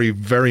 for very,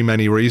 very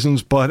many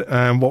reasons. But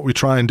what we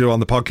try and do on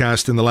the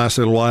podcast in the last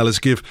little while is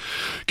give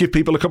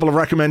people a couple of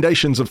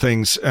recommendations of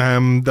things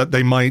that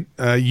they might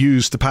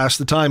use to pass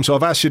the time. So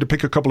I've asked you to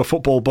pick a couple of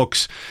football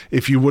books,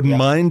 if you wouldn't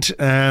mind.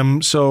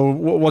 So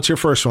what's your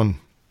first one?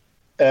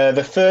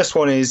 The first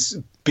one is,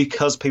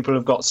 because people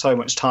have got so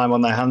much time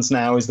on their hands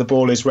now, is The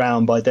Ball is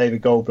Round by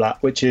David Goldblatt,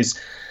 which is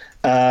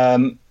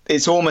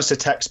it's almost a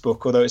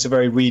textbook, although it's a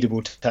very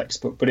readable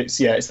textbook. But it's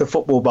the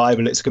football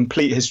Bible. It's a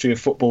complete history of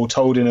football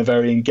told in a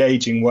very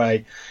engaging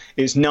way.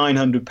 It's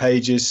 900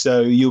 pages,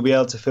 so you'll be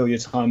able to fill your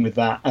time with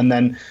that. And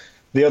then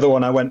the other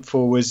one I went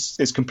for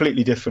is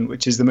completely different,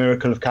 which is The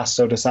Miracle of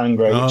Castel di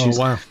Sangro, which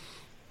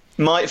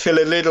might feel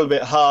a little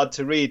bit hard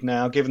to read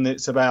now, given that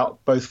it's about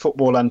both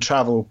football and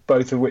travel,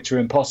 both of which are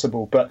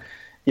impossible. But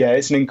yeah,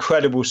 it's an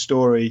incredible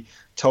story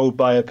told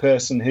by a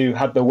person who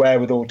had the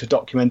wherewithal to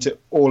document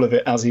all of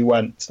it as he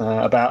went,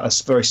 about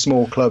a very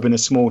small club in a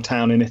small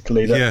town in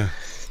Italy that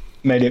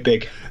made it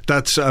big.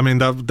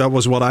 That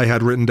was what I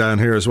had written down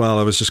here as well.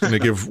 I was just going to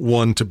give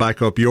one to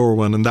back up your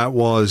one, and that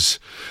was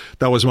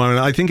one.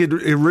 I think it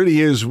really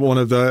is one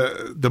of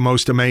the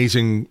most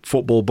amazing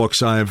football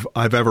books I've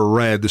ever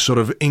read. The sort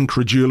of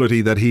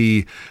incredulity that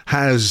he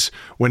has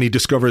when he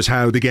discovers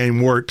how the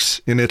game works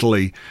in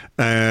Italy,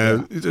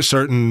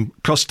 certain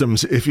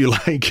customs, if you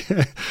like,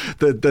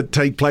 that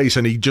take place,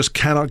 and he just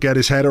cannot get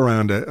his head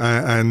around it.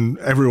 And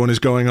everyone is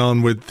going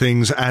on with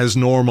things as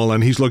normal,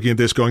 and he's looking at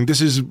this going, "This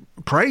is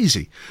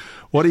crazy.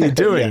 What are you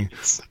doing?"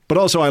 But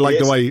also, I like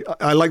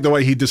the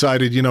way he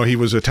decided. You know, he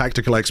was a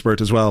tactical expert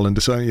as well, and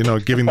decided, you know,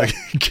 giving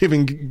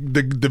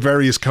the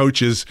various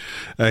coaches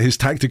his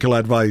tactical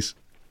advice.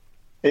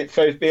 It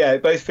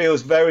both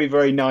feels very,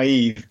 very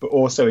naive, but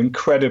also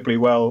incredibly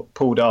well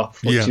pulled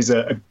off, which is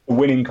a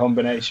winning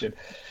combination.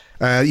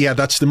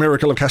 That's The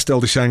Miracle of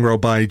Castel di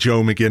Sangro by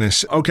Joe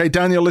McGuinness. Okay,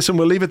 Daniel, listen,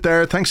 we'll leave it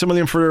there. Thanks a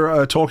million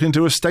for talking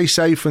to us. Stay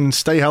safe and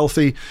stay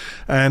healthy,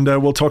 and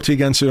we'll talk to you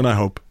again soon, I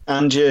hope.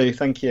 And you,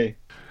 thank you.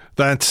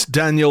 That's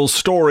Daniel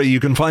Storey. You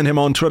can find him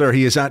on Twitter.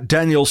 He is at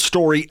Daniel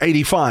Storey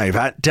 85,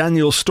 at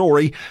Daniel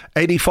Storey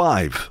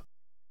 85.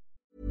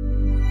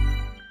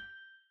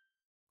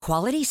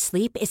 Quality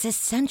sleep is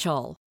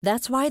essential.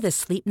 That's why the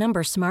Sleep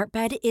Number Smart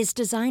Bed is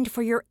designed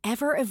for your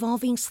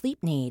ever-evolving sleep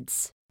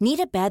needs.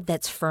 Need a bed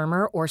that's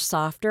firmer or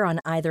softer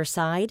on either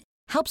side?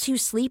 Helps you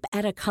sleep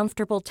at a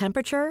comfortable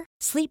temperature?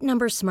 Sleep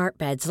Number Smart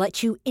Beds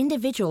let you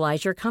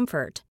individualize your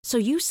comfort, so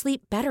you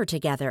sleep better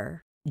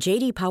together.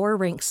 J.D. Power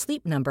ranks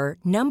Sleep Number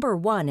number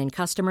 1 in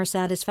customer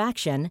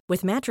satisfaction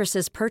with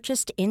mattresses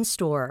purchased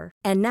in-store.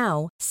 And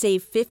now,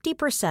 save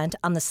 50%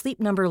 on the Sleep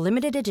Number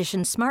Limited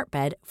Edition Smart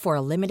Bed for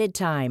a limited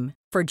time.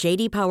 For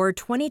J.D. Power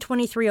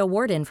 2023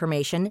 award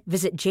information,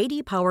 visit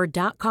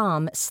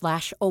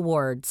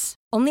jdpower.com/awards.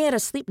 Only at a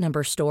Sleep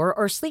Number store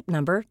or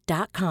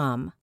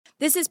sleepnumber.com.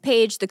 This is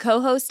Paige, the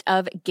co-host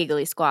of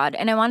Giggly Squad,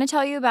 and I want to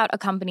tell you about a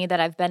company that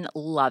I've been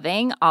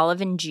loving,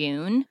 Olive &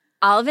 June.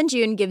 Olive &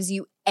 June gives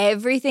you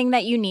everything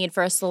that you need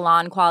for a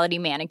salon-quality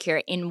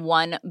manicure in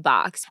one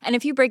box. And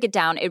if you break it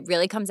down, it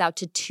really comes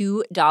out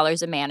to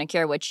 $2 a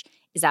manicure, which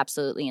is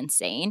absolutely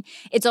insane.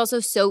 It's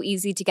also so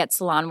easy to get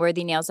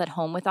salon-worthy nails at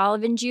home with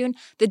Olive & June.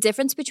 The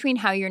difference between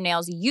how your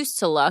nails used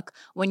to look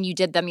when you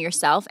did them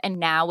yourself and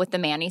now with the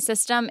Mani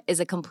system is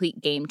a complete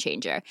game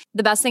changer.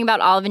 The best thing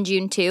about Olive &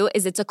 June, too,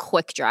 is it's a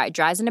quick dry.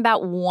 Dries in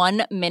about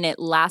 1 minute,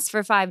 lasts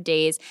for 5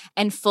 days,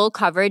 and full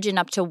coverage in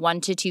up to 1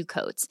 to 2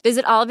 coats.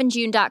 Visit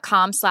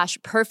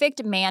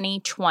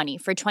oliveandjune.com/perfectmani20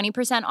 for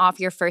 20% off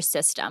your first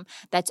system.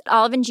 That's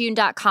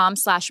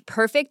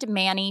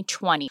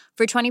oliveandjune.com/perfectmani20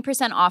 for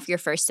 20% off your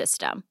first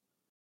system.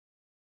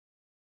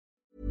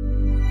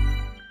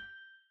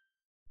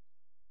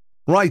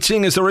 Right,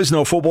 seeing as there is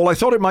no football, I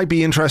thought it might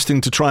be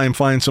interesting to try and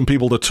find some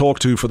people to talk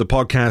to for the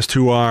podcast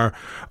who are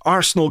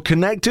Arsenal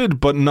connected,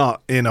 but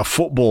not in a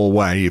football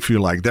way, if you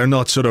like. They're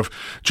not sort of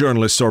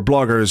journalists or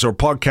bloggers or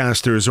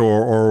podcasters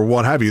or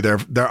what have you.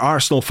 They're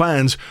Arsenal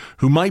fans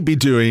who might be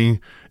doing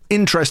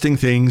interesting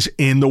things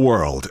in the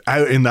world,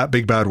 out in that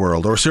big bad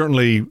world, or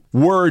certainly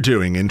were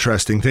doing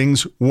interesting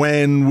things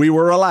when we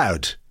were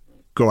allowed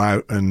go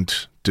out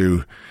and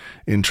do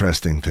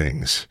interesting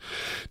things.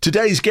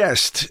 Today's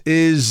guest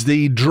is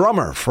the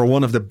drummer for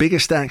one of the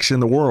biggest acts in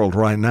the world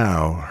right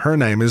now. Her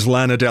name is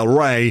Lana Del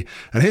Rey,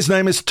 and his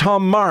name is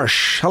Tom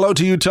Marsh. Hello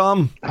to you,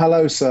 Tom.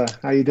 Hello, sir.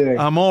 How are you doing?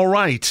 I'm all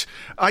right.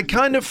 I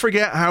kind of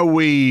forget how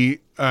we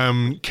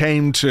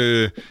came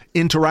to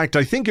interact.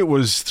 I think it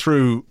was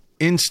through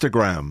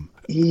Instagram.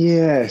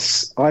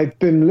 Yes. I've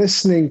been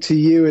listening to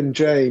you and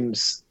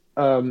James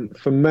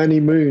for many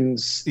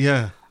moons.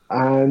 Yeah.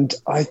 And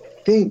I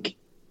think,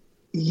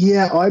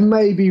 I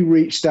maybe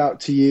reached out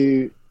to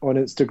you on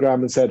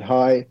Instagram and said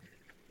hi.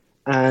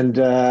 And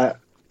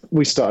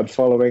we started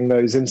following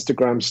those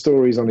Instagram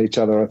stories on each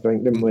other, I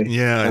think, didn't we?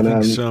 Yeah, I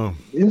think so.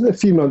 It was a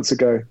few months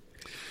ago.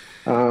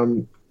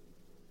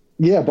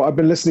 But I've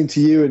been listening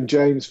to you and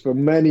James for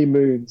many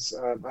moons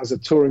as a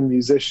touring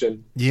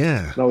musician.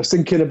 Yeah. And I was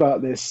thinking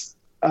about this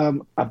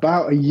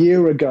about a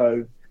year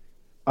ago.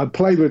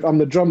 I'm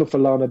the drummer for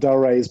Lana Del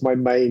Rey, is my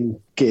main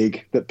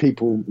gig that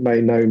people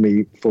may know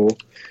me for.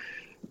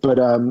 But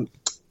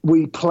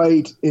we were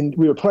playing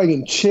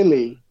in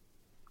Chile,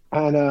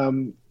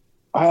 and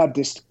I had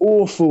this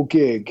awful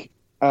gig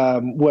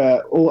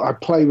where I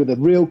play with a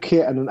real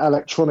kit and an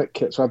electronic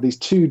kit. So I have these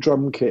 2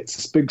 drum kits,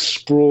 this big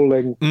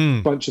sprawling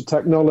bunch of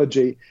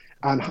technology,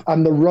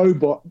 and the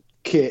robot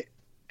kit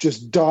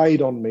just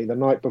died on me the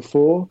night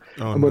before.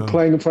 And we're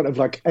playing in front of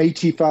like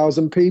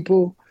 80,000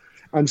 people.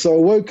 And so I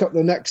woke up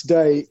the next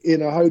day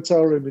in a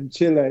hotel room in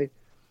Chile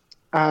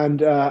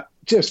and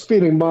just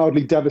feeling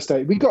mildly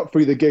devastated. We got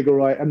through the gig all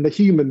right, and the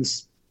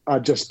humans are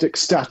just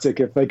ecstatic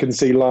if they can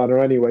see Lana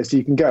anyway, so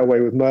you can get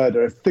away with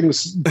murder. If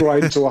things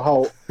grind to a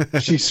halt,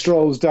 she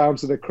strolls down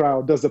to the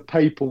crowd, does a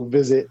papal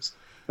visit,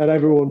 and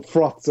everyone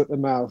froths at the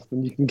mouth,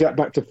 and you can get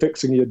back to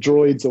fixing your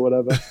droids or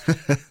whatever.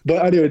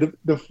 But anyway,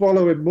 the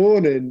following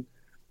morning,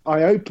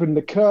 I opened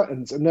the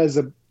curtains, and there's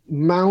a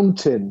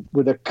mountain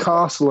with a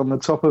castle on the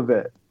top of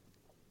it.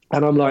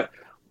 And I'm like,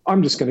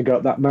 I'm just going to go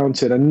up that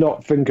mountain and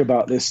not think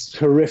about this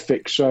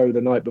horrific show the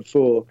night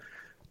before.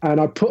 And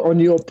I put on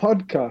your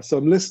podcast. So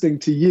I'm listening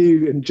to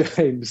you and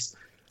James.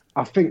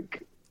 I can't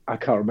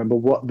remember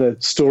what the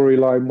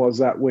storyline was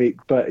that week,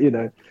 but,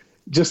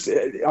 just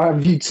I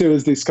have you two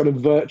as these kind of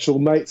virtual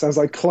mates as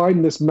I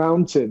climb this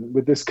mountain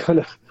with this kind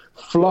of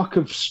flock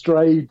of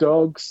stray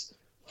dogs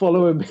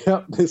following me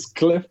up this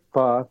cliff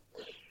path.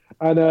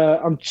 And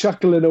I'm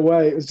chuckling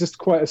away. It was just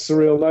quite a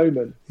surreal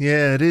moment.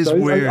 Yeah, it is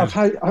weird.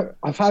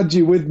 I've had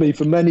you with me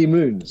for many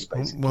moons,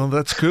 basically. Well,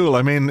 that's cool.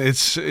 I mean,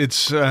 it's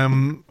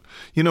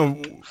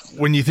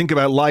when you think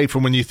about life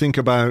and when you think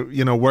about,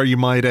 where you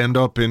might end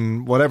up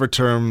in whatever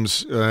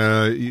terms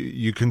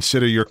you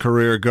consider your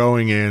career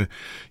going in,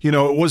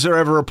 was there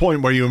ever a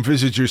point where you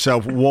envisaged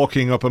yourself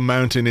walking up a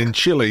mountain in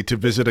Chile to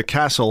visit a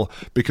castle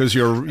because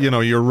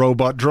your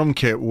robot drum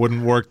kit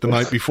wouldn't work the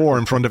night before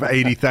in front of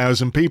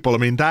 80,000 people? I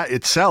mean, that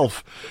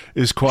itself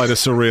is quite a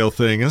surreal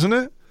thing, isn't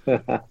it?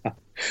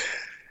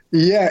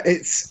 Yeah,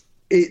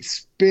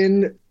 it's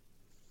been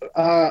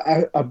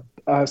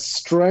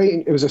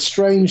it was a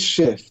strange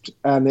shift,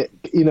 and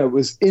it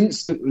was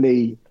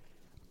instantly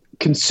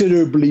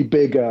considerably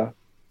bigger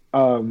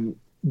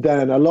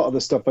than a lot of the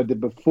stuff I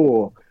did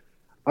before.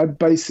 I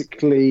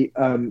basically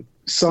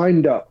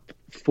signed up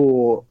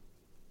for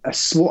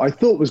what I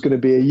thought was going to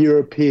be a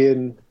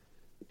European,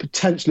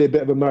 potentially a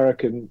bit of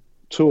American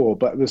tour,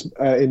 but it was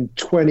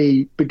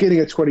beginning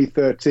of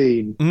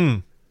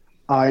 2013.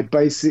 I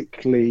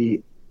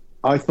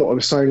thought I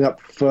was signing up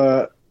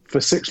for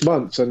 6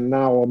 months, and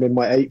now I'm in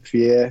my 8th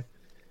year.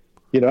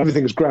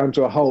 Everything's ground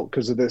to a halt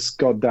because of this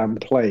goddamn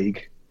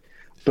plague.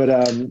 But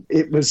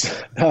it was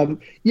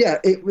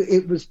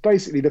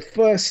basically the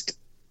first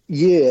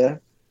year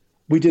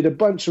we did a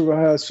bunch of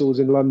rehearsals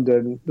in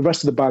London. The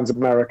rest of the band's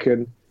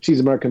American. She's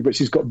American, but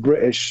she's got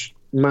British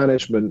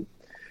management.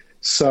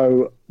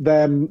 So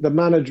then the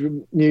manager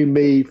knew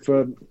me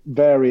for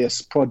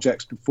various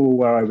projects before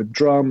where I would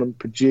drum and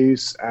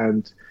produce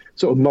and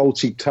sort of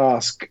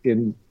multitask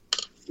in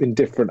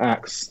different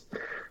acts.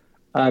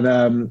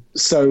 And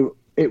so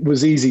it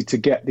was easy to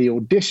get the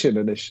audition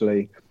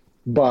initially.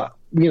 But,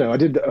 I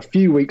did a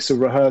few weeks of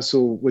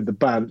rehearsal with the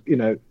band,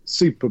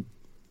 super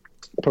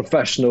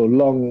professional,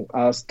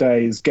 long-ass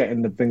days,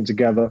 getting the thing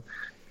together.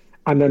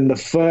 And then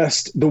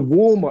the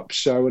warm-up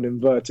show, in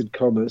inverted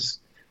commas,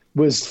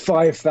 was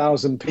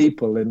 5,000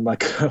 people in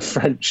like a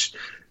French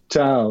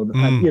town.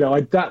 And,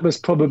 that was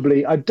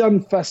probably, I'd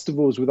done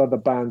festivals with other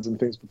bands and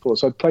things before.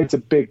 So I'd played to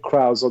big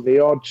crowds on the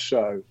odd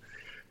show.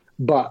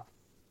 But,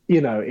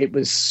 it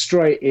was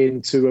straight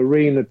into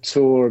arena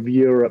tour of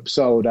Europe,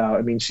 sold out.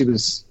 I mean, she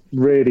was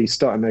really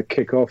starting to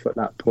kick off at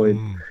that point.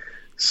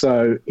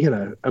 So,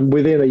 and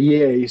within a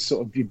year,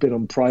 you've been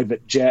on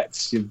private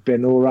jets, you've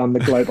been all around the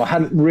globe. I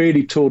hadn't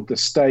really toured the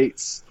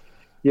States,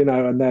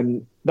 and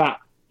then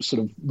that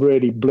sort of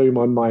really blew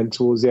my mind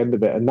towards the end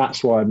of it. And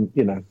that's why I'm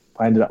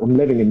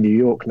living in New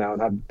York now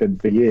and haven't been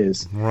for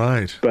years.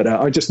 Right. But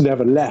I just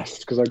never left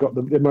because I got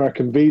the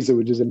American visa,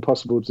 which is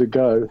impossible to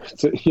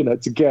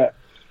get.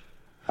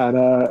 And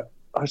I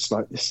was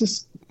like, this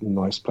is a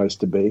nice place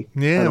to be.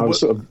 Yeah. And I was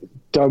sort of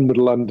done with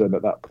London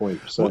at that point.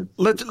 So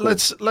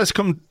let's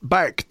come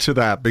back to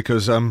that,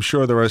 because I'm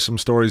sure there are some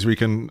stories we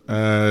can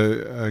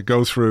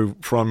go through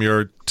from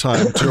your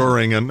time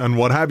touring and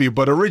what have you.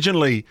 But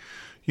originally,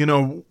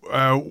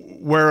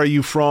 where are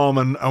you from,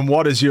 and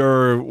what is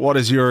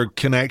your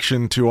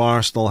connection to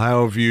Arsenal?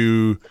 How have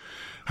you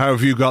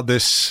got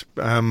this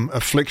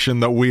affliction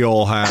that we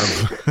all have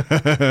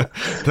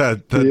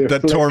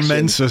that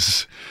torments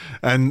us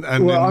and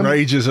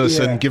enrages us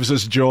and gives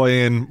us joy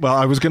in, well,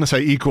 I was going to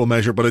say equal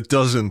measure, but it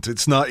doesn't.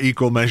 It's not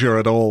equal measure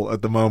at all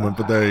at the moment,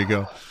 but there you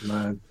go.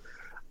 Man.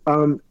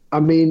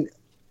 I mean,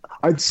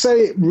 I'd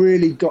say it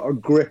really got a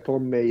grip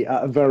on me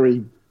at a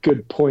very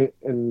good point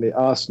in the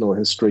Arsenal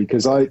history,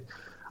 because I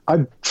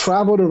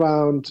travelled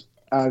around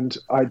and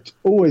I'd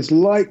always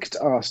liked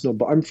Arsenal,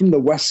 but I'm from the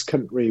West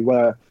Country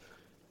where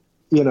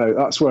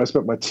that's where I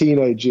spent my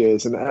teenage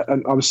years, and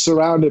I was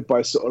surrounded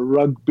by sort of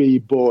rugby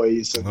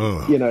boys,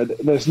 and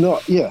there's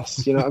not,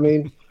 what I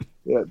mean,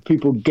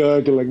 people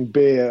gurgling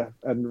beer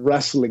and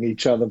wrestling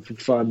each other for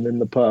fun in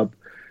the pub.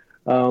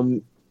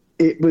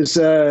 It was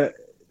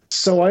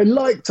so I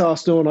liked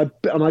Arsenal,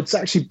 and I'd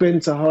actually been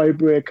to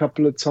Highbury a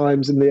couple of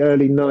times in the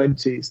early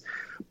 90s,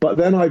 but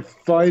then I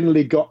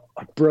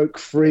broke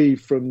free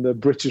from the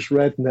British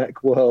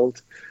redneck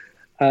world,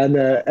 and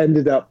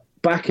ended up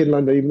back in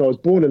London. Even though I was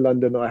born in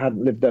London, I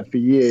hadn't lived there for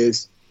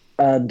years,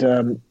 and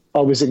I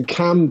was in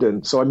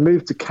Camden. So I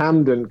moved to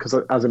Camden because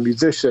as a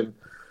musician,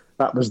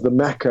 that was the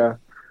Mecca,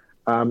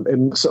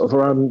 in sort of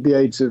around the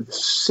age of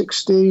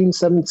 16,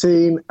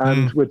 17,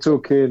 and we're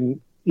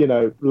talking,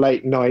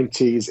 late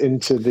 90s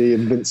into the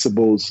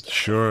Invincibles.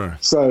 Sure.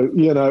 So,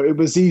 it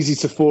was easy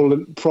to fall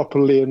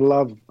properly in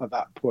love at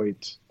that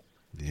point.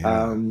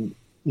 Yeah.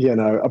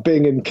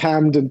 Being in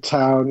Camden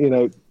Town,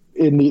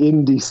 in the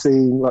indie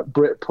scene, like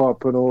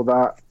Britpop and all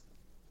that,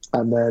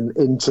 and then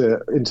into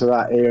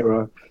that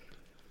era,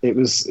 it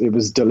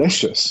was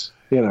delicious.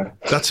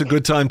 That's a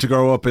good time to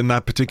grow up in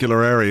that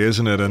particular area,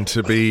 isn't it? And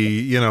to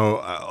be,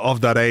 of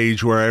that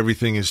age where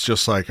everything is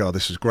just like, oh,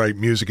 this is great,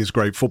 music is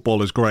great,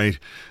 football is great.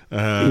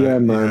 Yeah,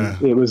 man,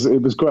 yeah. It was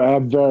great. I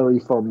have very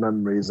fond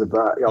memories of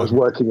that. I was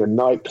working in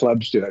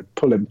nightclubs,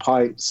 pulling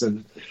pints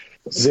and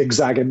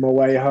zigzagging my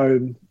way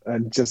home,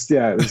 and just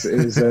it was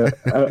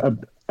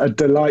a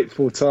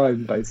delightful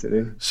time,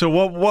 basically. So,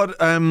 what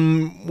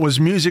was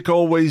music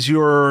always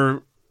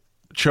your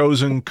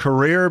chosen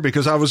career?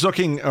 Because I was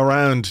looking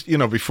around,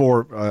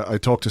 before I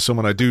talk to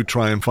someone, I do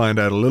try and find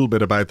out a little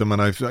bit about them,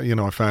 and I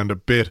found a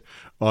bit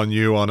on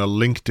you on a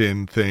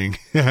LinkedIn thing,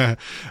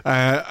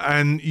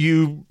 and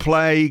you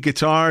play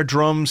guitar,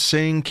 drums,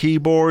 sing,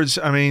 keyboards.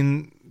 I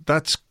mean,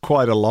 that's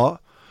quite a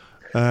lot.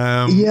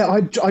 I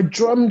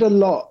drummed a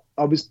lot.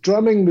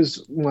 Drumming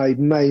was my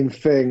main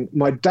thing.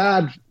 My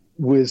dad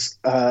was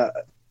a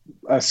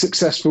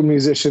successful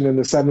musician in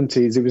the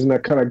 70s. He was in a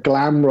kind of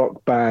glam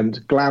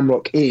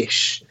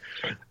rock-ish,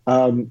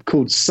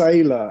 called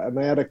Sailor, and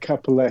they had a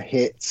couple of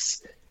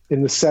hits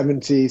in the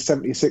 70s,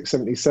 76,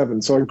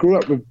 77. So I grew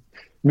up with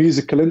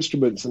musical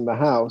instruments in the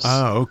house.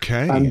 Oh,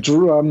 okay. And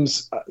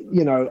drums,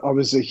 I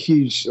was a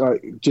huge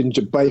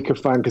Ginger Baker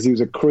fan because he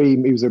was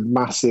a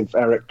massive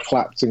Eric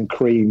Clapton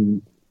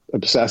Cream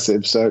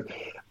obsessive. So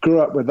grew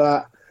up with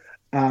that.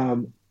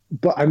 And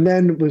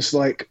then was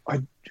like,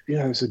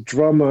 as a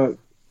drummer,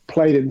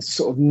 played in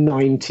sort of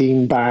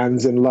 19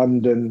 bands in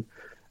London,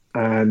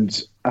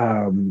 and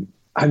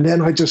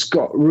then I just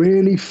got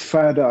really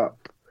fed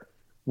up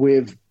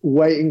with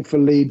waiting for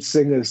lead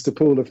singers to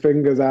pull the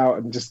fingers out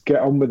and just get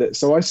on with it.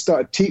 So I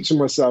started teaching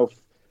myself.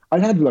 I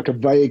had like a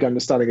vague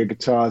understanding of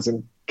guitars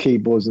and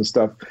keyboards and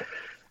stuff.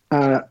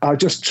 I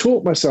just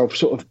taught myself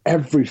sort of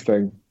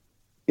everything.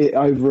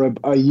 Over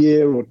a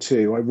year or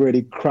two, I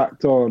really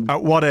cracked on.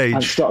 At what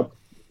age?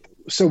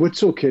 So we're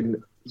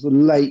talking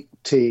late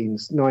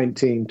teens,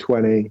 19,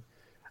 20.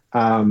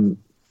 And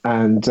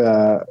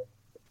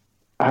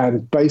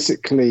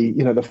basically,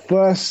 the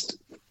first,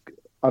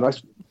 and I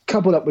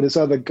coupled up with this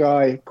other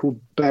guy called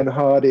Ben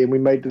Hardy, and we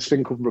made this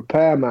thing called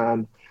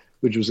Repairman,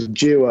 which was a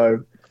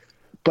duo.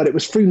 But it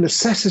was through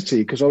necessity,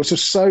 because I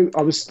was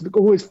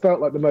always felt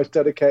like the most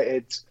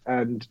dedicated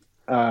and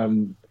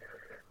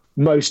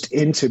most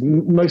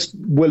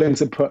willing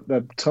to put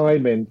the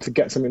time in to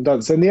get something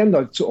done. So in the end,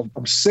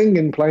 I'm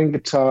singing, playing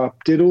guitar,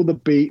 did all the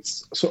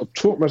beats, sort of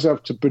taught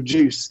myself to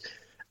produce.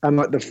 And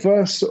like the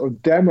first sort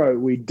of demo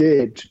we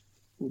did,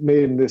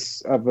 me and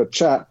this other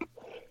chap,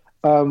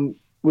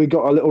 we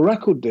got a little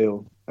record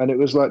deal. And it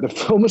was like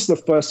almost the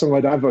first song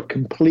I'd ever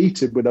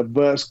completed with a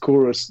verse,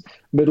 chorus,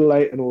 middle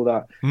eight and all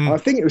that. I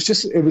think it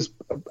was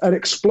an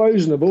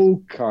explosion of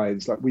all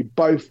kinds. Like we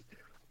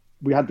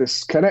had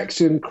this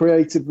connection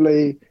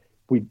creatively.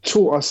 We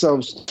taught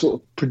ourselves to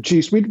sort of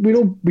produce. We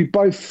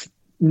both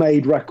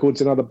made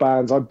records in other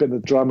bands. I'd been a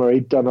drummer.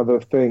 He'd done other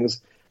things.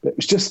 It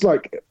was just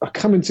like a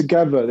coming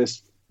together,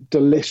 this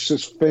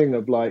delicious thing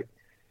of like,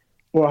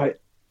 right,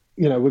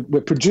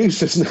 we're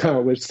producers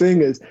now, we're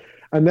singers.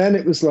 And then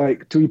it was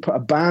like, do we put a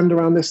band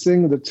around this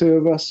thing, the two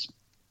of us?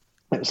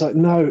 It was like,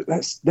 no,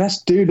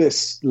 let's do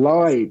this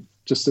live,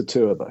 just the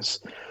two of us.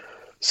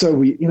 So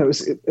we, it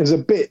was a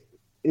bit,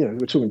 we're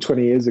talking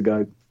 20 years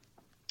ago.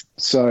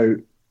 So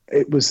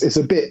it's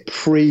a bit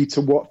pre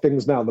to what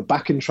things now, the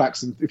backing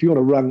tracks. And if you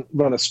want to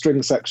run a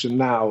string section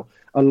now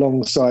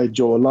alongside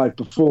your live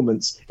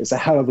performance, it's a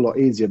hell of a lot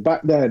easier.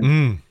 Back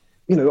then,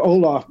 we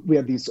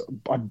had these,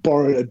 I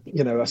borrowed,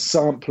 a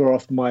sampler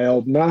off my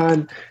old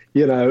man,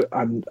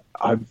 and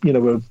we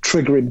were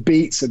triggering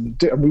beats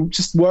and we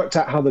just worked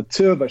out how the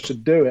two of us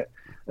should do it.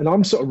 And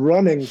I'm sort of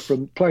running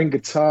from playing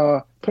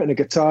guitar, putting a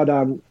guitar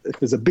down. If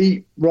there's a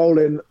beat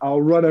rolling,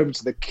 I'll run over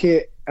to the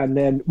kit, and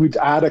then we'd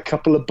add a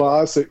couple of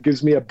bars so it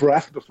gives me a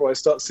breath before I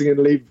start singing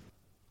lead,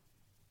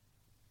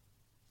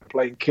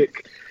 playing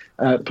kit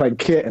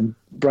and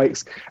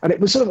breaks. And it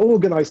was sort of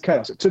organized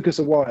chaos. It took us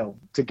a while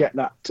to get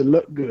that to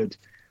look good.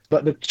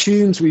 But the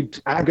tunes we'd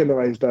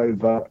agonized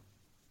over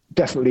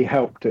definitely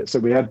helped it. So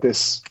we had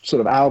this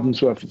sort of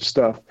album's worth of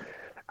stuff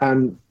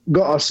and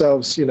got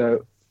ourselves, you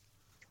know,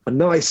 a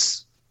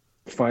nice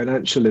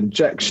financial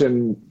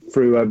injection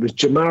through it was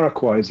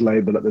Jamiroquai's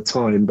label at the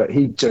time, but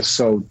he just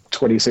sold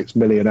 26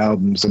 million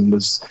albums and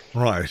was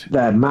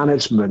their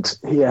management.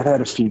 He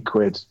had a few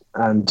quid,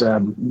 and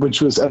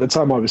which was at the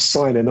time I was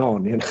signing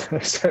on, you know.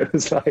 So it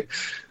was like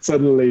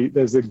suddenly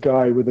there's a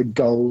guy with a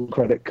gold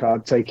credit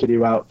card taking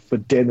you out for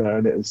dinner,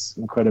 and it was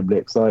incredibly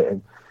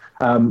exciting.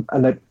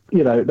 And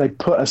they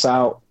put us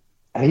out,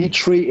 and he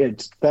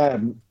treated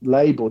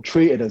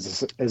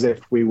us as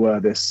if we were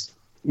this,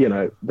 you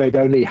know, they'd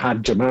only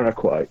had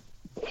Jamiroquai.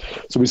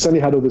 So we suddenly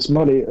had all this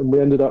money, and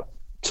we ended up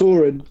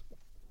touring,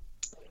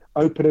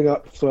 opening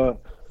up for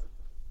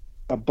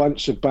a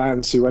bunch of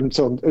bands who went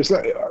on. It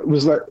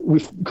was like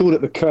we called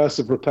it the curse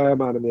of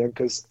Repairman in the end,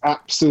 because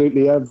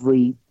absolutely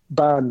every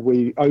band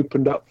we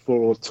opened up for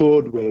or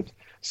toured with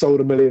sold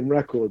 1 million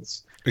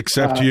records.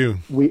 Except you.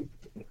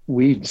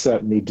 We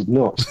certainly did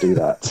not do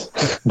that.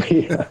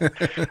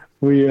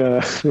 we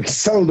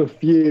sold a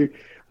few.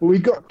 We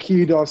got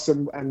kudos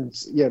and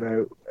you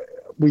know,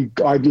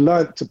 I'd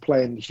learnt to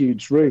play in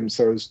huge rooms,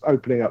 so I was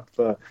opening up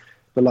for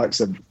the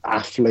likes of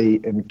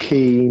Athlete and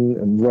Keane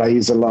and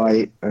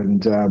Razorlight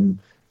and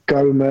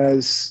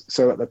Gomez.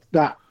 So at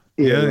that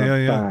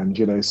era band,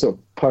 you know, sort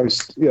of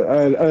post, you know,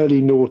 early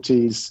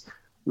noughties,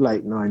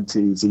 late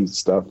 90s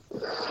stuff.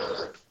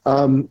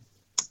 And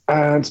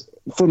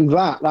from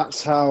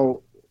that's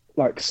how,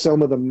 like,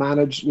 some of the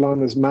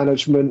Lana's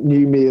management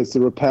knew me as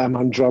the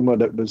Repairman drummer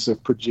that was a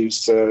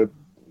producer,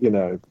 you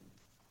know,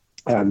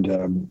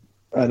 and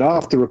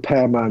after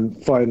Repairman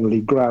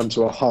finally ground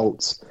to a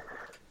halt,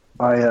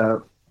 I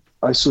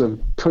sort of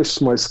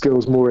pushed my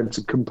skills more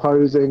into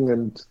composing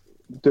and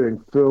doing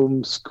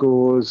film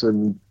scores,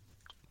 and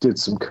did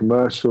some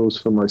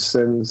commercials for my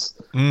sins,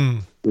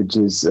 which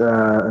is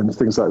and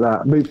things like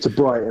that. Moved to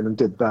Brighton and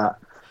did that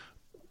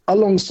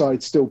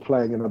alongside still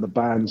playing in other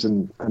bands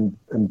and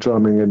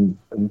drumming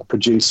and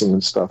producing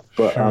and stuff.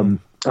 But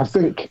I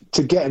think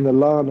to get in the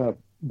Lana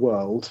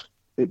world,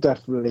 they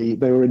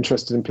were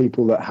interested in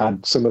people that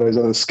had some of those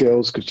other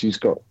skills, because she's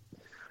got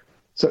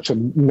such a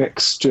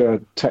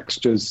mixture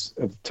textures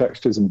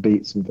and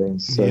beats and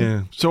things. So.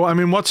 Yeah. So I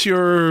mean, what's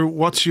your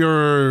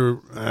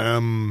I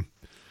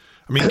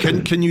mean,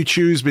 can you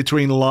choose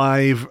between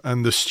live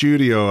and the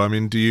studio? I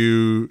mean, do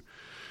you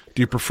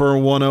prefer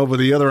one over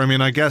the other? I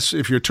mean, I guess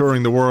if you're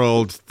touring the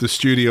world, the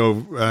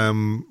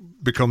studio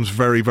becomes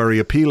very, very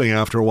appealing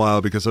after a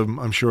while, because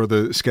I'm sure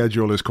the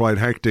schedule is quite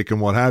hectic and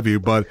what have you.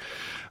 But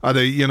are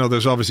they, you know,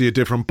 there's obviously a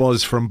different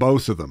buzz from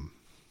both of them.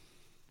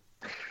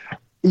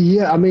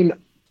 Yeah, I mean,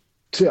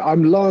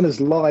 I'm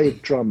Lana's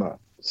live drummer,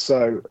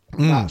 so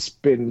that's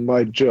been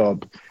my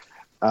job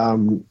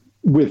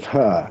with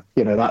her.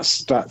 You know,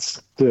 that's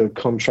the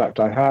contract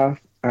I have.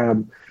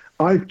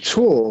 I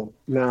tour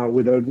now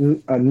with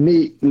a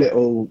neat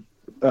little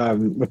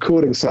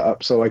recording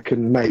setup, so I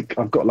can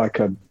I've got like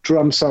a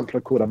drum sampler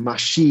called a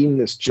Machine,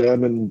 this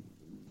German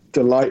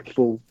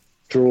delightful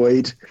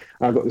droid.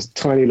 I've got this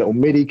tiny little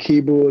MIDI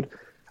keyboard,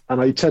 and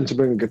I tend to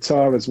bring a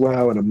guitar as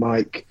well and a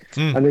mic.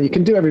 And then you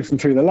can do everything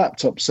through the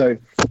laptop. So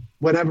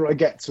whenever I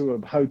get to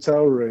a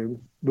hotel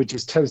room, which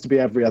tends to be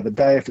every other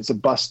day, if it's a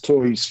bus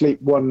tour, you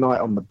sleep one night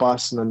on the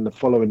bus, and then the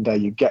following day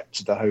you get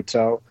to the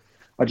hotel.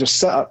 I just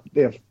set up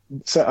the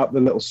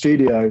little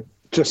studio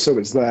just so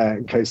it's there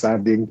in case I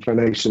have the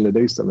inclination to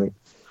do something.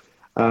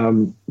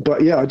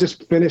 But yeah, I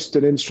just finished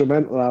an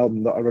instrumental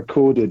album that I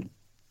recorded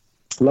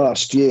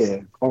last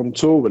year on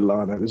tour with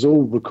Lana. It was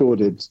all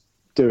recorded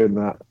doing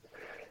that.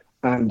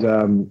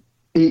 And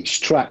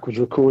each track was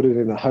recorded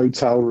in a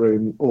hotel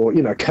room, or,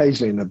 you know,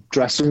 occasionally in a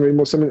dressing room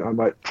or something. I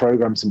might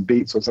program some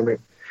beats or something.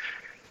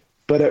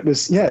 But it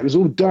was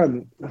all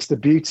done. That's the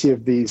beauty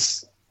of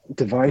these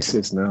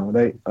devices now.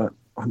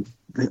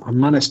 I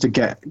managed to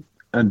get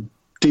a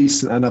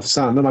decent enough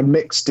sound, and I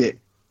mixed it.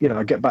 You know,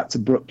 I get back to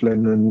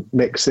Brooklyn and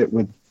mix it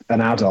with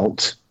an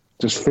adult,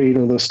 just feed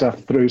all the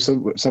stuff through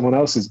someone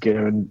else's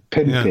gear and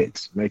pimp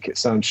it, make it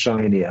sound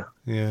shinier.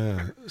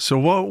 Yeah. So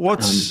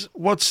what's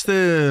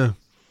the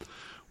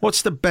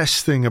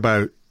best thing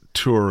about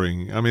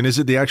touring? I mean, is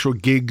it the actual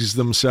gigs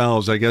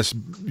themselves? I guess,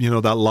 you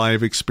know, that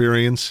live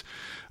experience.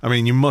 I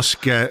mean, you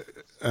must get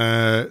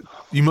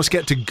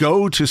to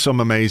go to some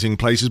amazing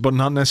places, but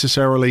not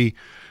necessarily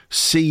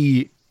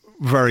see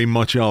very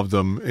much of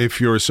them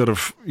if you're sort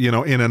of, you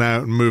know, in and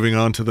out and moving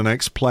on to the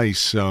next place.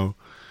 So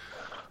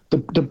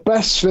the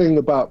best thing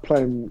about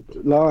playing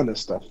Lana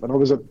stuff, and I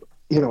was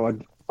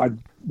I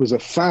was a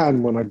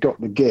fan when I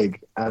got the gig,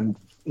 and,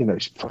 you know,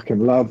 she fucking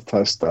loved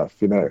her stuff,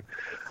 you know.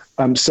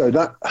 So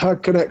that her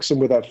connection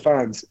with her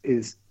fans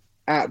is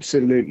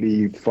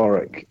absolutely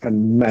euphoric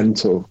and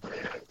mental.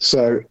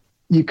 So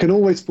you can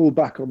always fall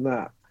back on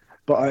that.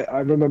 But I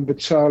remember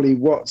Charlie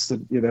Watts,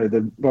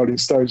 the Rolling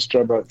Stones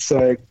drummer,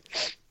 saying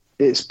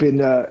it's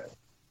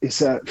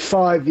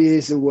 5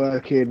 years of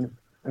working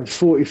and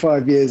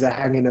 45 years of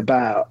hanging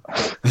about.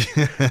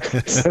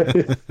 so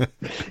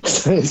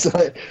it's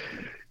like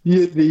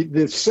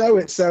the show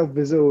itself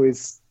is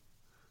always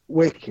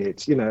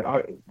wicked. You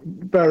know,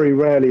 very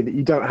rarely that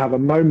you don't have a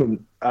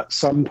moment at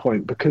some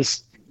point,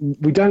 because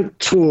we don't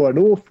tour an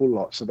awful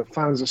lot, so the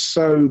fans are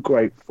so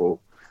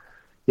grateful,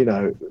 you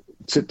know,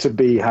 to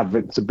be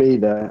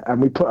there,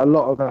 and we put a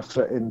lot of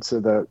effort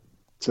into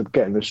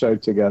getting the show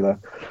together.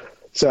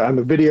 So, and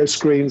the video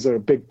screens are a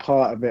big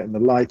part of it, and the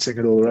lighting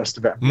and all the rest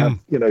of it. We have,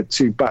 you know,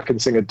 2 backing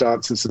singer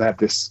dancers, so they have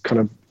this kind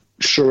of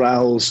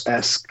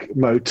Shirelles-esque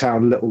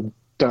Motown little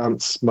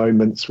dance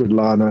moments with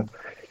Lana.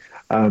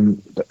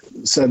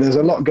 So there's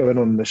a lot going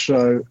on in the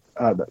show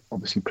that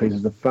obviously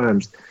pleases the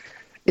fans.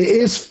 It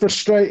is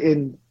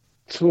frustrating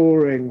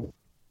touring.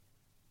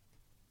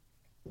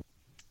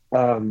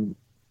 You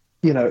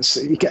know,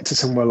 you get to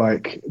somewhere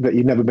like that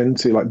you've never been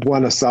to, like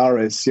Buenos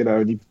Aires, you know,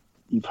 and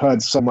you've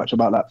heard so much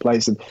about that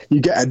place, and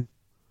you get and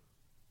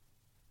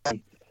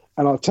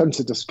I'll tend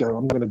to just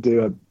go,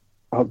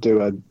 I'll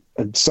do a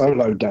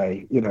solo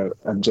day, you know,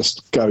 and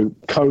just go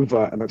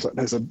covert, and it's like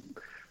there's a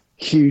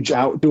huge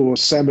outdoor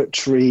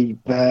cemetery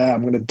there.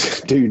 I'm going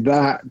to do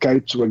that, go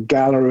to a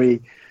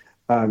gallery,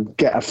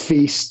 get a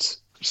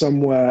feast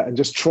somewhere, and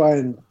just try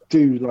and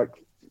do like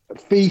a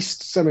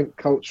feast, something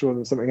cultural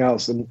and something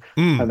else, and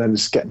then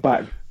just get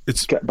back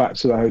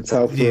to the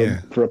hotel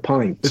for a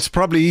pint. It's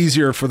probably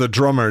easier for the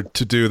drummer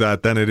to do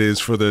that than it is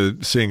for the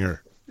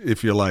singer,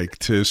 if you like,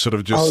 to sort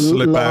of just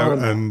slip out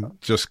and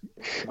just...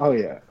 Oh,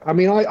 yeah. I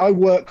mean, I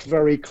work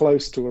very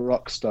close to a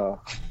rock star,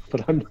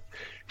 but I'm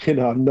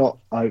not...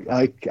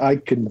 I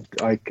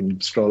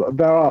can stroll.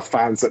 There are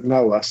fans that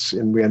know us,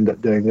 and we end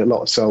up doing a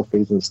lot of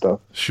selfies and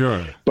stuff.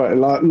 Sure. But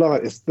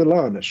it's the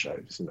Lana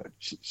shows, you know.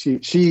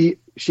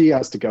 She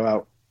has to go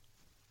out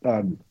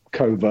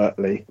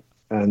covertly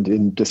and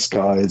in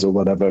disguise or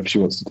whatever if she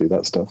wants to do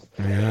that stuff.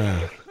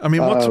 Yeah. I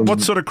mean,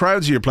 what sort of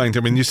crowds are you playing to?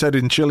 I mean, you said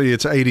in Chile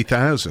it's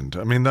 80,000.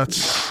 I mean,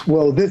 that's...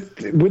 Well,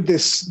 with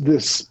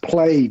this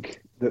plague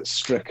that's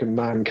stricken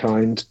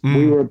mankind,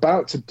 we were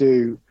about to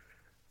do...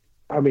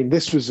 I mean,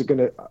 this was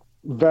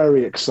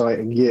very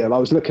exciting year. I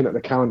was looking at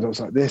the calendar. I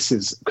was like, this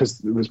is... Because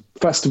there was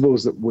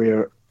festivals that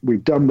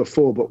we've done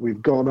before, but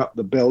we've gone up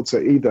the bill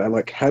to either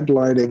like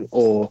headlining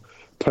or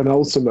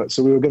penultimate.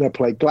 So we were going to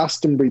play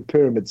Glastonbury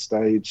Pyramid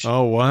Stage.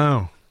 Oh,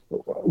 wow.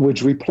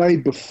 Which we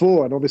played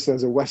before, and obviously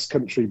as a West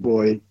Country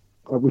boy,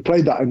 we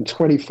played that in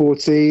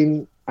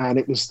 2014, and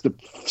it was the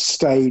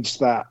stage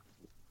that,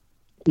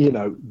 you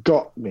know,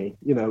 got me.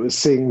 You know, I was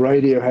seeing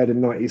Radiohead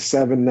in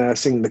 97 there,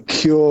 seeing The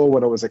Cure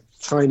when I was a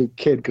tiny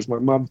kid, because my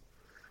mum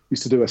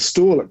used to do a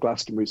stall at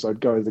Glastonbury, so I'd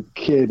go as a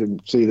kid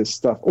and see this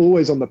stuff,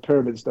 always on the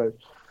Pyramid Stage.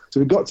 So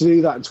we got to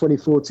do that in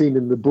 2014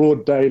 in the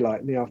broad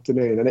daylight in the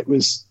afternoon, and it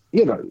was,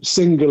 you know,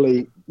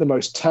 singularly the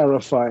most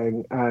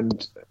terrifying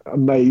and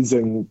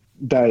amazing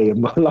day of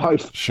my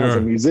life as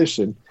a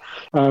musician.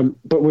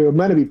 But we were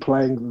meant to be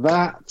playing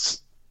that.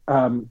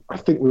 I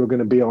think we were going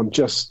to be on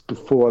just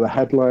before the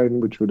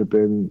headline, which would have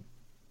been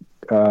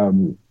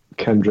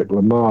Kendrick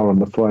Lamar on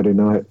the Friday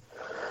night.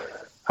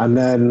 And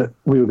then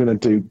we were going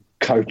to do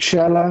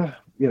Coachella,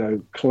 you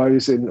know,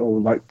 closing, or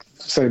like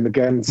same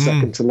again,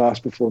 second to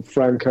last before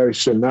Frank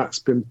Ocean. That's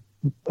been,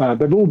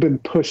 they've all been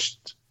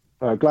pushed.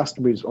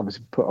 Glastonbury's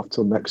obviously put off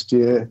till next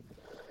year.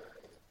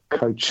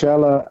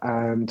 Coachella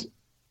and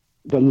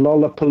the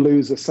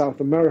Lollapalooza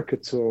South America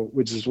tour,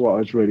 which is what I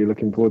was really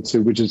looking forward to,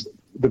 which is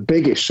the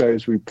biggest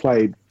shows we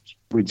played,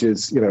 which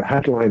is, you know,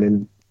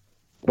 headlining,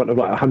 but like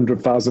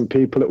 100,000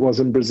 people it was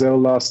in Brazil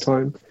last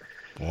time.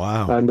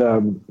 Wow. And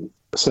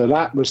so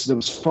there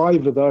was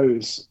 5 of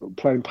those,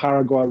 playing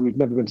Paraguay. We've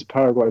never been to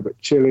Paraguay, but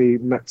Chile,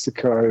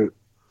 Mexico,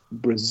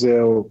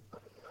 Brazil,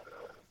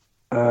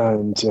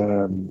 and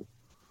 4,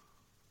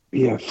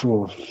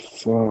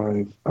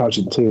 5,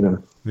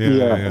 Argentina.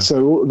 Yeah.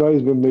 So those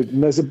have been moved.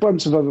 And there's a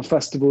bunch of other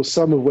festivals,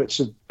 some of which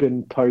have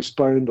been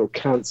postponed or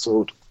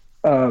cancelled.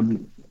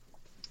 Then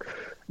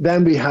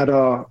we had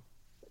a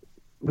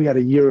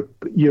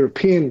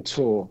European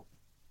tour,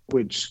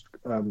 which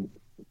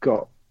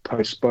got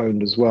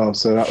postponed as well.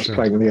 So that was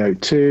playing in the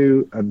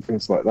O2 and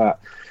things like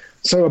that.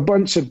 So a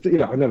bunch of, you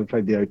know, I never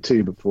played the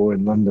O2 before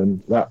in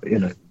London. That, you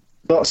know,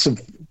 lots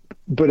of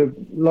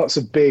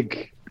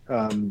big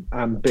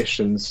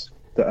ambitions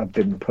that have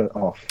been put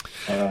off.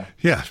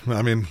 Yeah,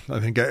 I mean, I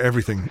think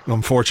everything,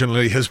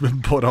 unfortunately, has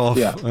been put off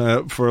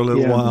for a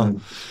little while.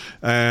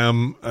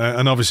 And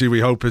obviously we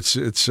hope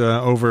it's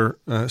over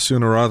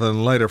sooner rather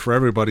than later for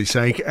everybody's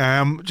sake.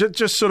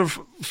 Just sort of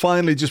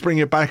finally, just bring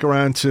it back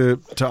around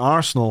to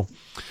Arsenal.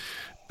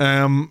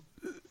 Can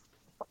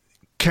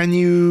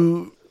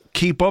you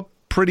keep up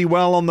pretty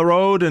well on the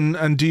road,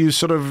 and do you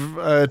sort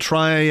of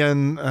try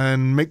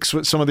and mix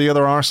with some of the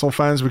other Arsenal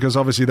fans, because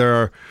obviously there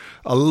are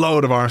a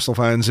load of Arsenal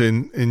fans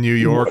in New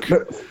York?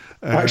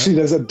 Actually,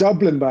 there's a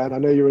Dublin band. I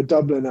know you're a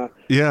Dubliner.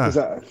 Yeah. Is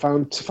that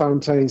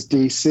Fountains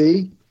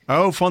DC?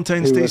 Oh,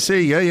 Fountains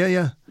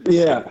DC.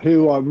 Yeah.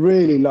 Who I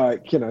really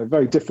like, you know,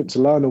 very different to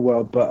Learner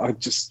World, but I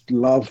just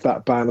love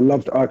that band. I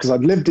loved because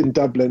I'd lived in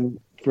Dublin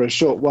for a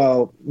short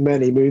while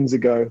many moons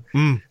ago.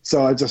 Mm.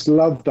 So I just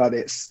love that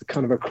it's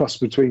kind of a cross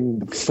between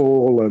the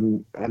Fall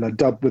and a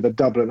dub with a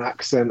Dublin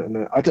accent,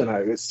 and I don't know,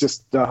 it's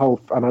just the whole.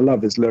 And I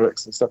love his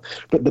lyrics and stuff.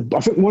 But I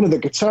think one of the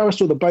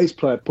guitarists or the bass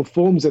player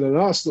performs in an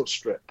Arsenal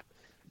strip,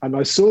 and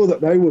I saw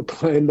that they were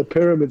playing the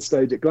Pyramid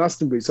stage at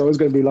Glastonbury, so I was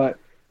going to be like,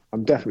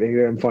 I'm definitely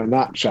going to find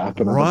that chap.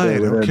 And right,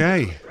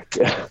 okay.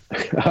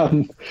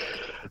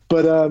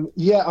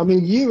 Yeah, I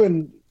mean, you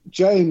and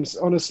James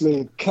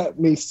honestly kept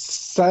me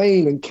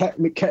sane and kept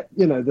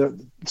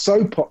the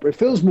soap opera. It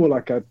feels more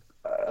like a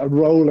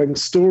rolling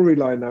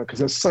storyline now because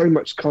there's so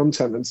much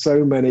content and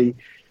so many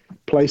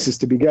places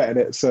to be getting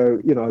it. So,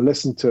 I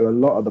listen to a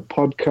lot of the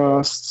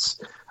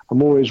podcasts.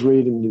 I'm always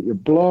reading your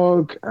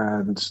blog,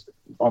 and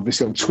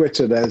obviously on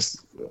Twitter there's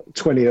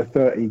 20 or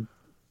 30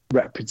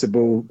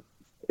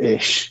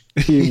 reputable-ish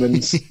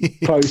humans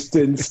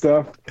posting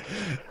stuff.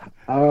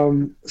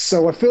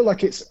 So I feel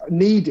like it's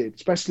needed,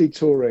 especially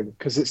touring,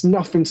 because it's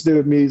nothing to do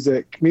with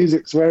music.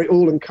 Music's very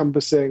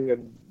all-encompassing,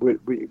 and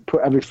we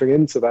put everything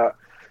into that.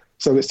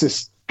 So it's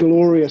this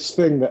glorious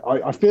thing that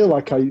I feel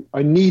like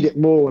I need it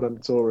more when I'm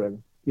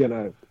touring,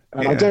 and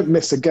I don't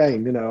miss a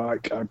game, I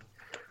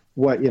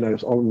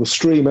will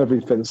stream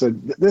everything. So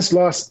this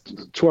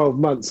last 12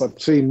 months,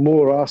 I've seen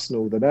more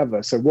Arsenal than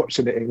ever. So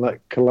watching it in like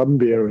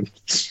Colombia and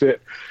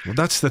shit. Well,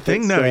 that's the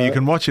thing now. You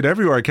can watch it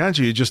everywhere, can't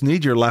you? You just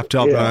need your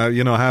laptop,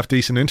 half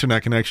decent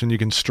internet connection. You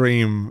can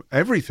stream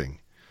everything.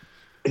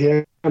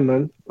 Yeah,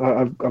 man.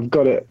 I've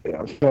got it.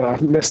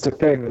 I've missed a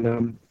thing,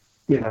 and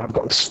I've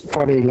got this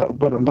funny.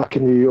 When I'm back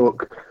in New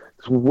York,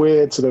 this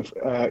weird sort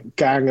of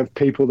gang of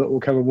people that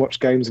will come and watch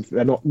games. If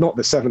they're not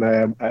the 7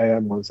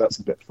 a.m. ones, that's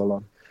a bit full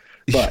on.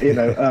 But,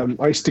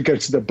 I used to go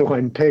to the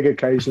Blind Pig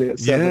occasionally at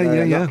 7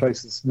 a.m. That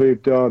place has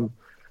moved on.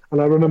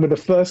 And I remember the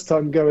first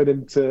time going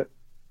into,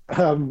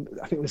 I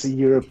think it was a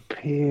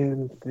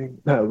European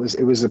thing. No,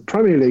 it was a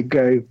Premier League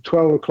game,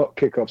 12 o'clock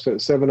kickoff, so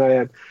it's 7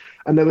 a.m.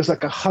 And there was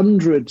like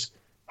 100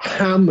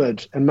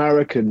 hammered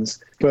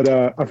Americans. But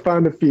I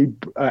found a few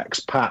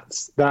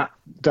expats that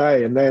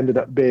day, and they ended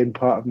up being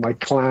part of my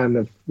clan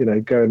of,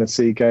 going to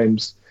see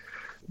games.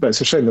 But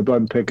it's a shame the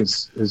Blind Pig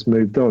has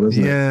moved on,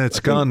 isn't it? Yeah,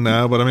 it's gone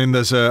now. But I mean,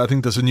 I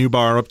think there's a new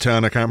bar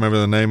uptown. I can't remember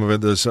the name of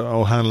it. There's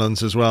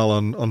O'Hanlon's as well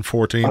on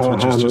 14th,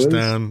 which is just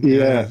down.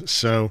 Yeah.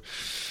 So,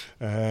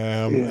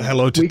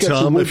 hello to we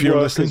Tom if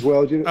you're listening. As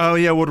well. Oh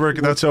yeah, Woodwork.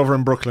 That's over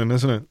in Brooklyn,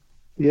 isn't it?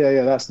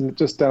 Yeah, that's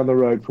just down the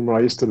road from where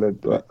I used to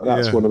live. But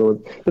that's one of the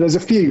ones. But there's a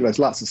few. There's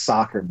lots of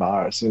soccer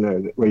bars,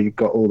 where you've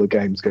got all the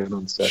games going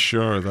on. So.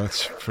 Sure,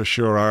 that's for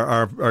sure.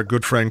 Our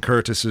good friend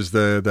Curtis is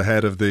the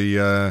head of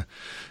the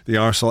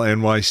Arsenal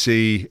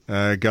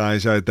NYC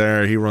guys out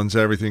there. He runs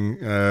everything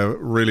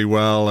really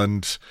well,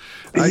 and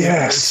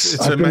it's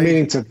I've been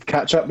meaning to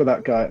catch up with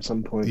that guy at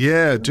some point.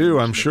 Yeah,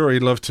 I'm sure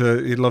he'd love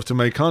to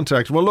make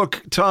contact. Well,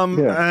 look,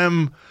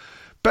 Tom.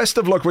 Best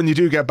of luck when you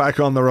do get back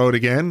on the road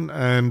again,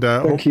 and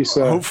thank you,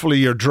 sir. Hopefully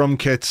your drum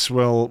kits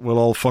will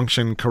all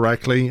function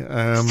correctly.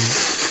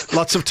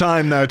 Lots of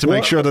time now to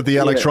make sure that the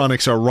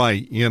electronics are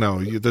right.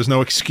 There's no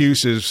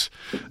excuses.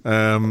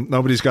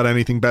 Nobody's got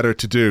anything better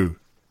to do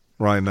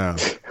right now.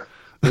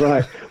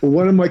 Right. Well,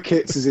 one of my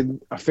kits is in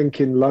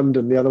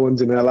London. The other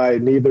one's in LA.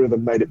 Neither of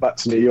them made it back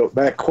to New York.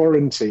 They're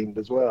quarantined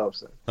as well.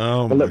 So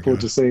I look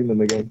forward to seeing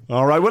them again.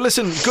 All right. Well,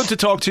 listen, good to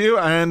talk to you.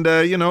 And,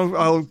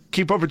 I'll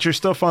keep up with your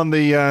stuff on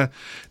the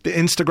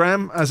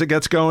Instagram as it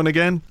gets going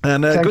again.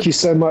 And thank you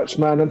so much,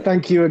 man. And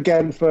thank you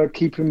again for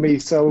keeping me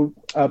so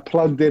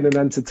plugged in and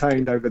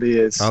entertained over the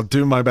years. I'll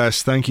do my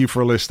best. Thank you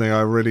for listening.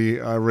 I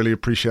really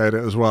appreciate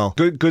it as well.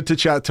 Good to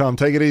chat, Tom.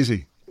 Take it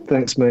easy.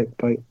 Thanks, mate.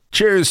 Bye.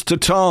 Cheers to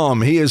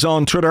Tom. He is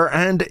on Twitter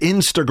and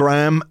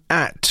Instagram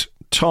at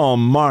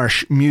Tom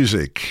Marsh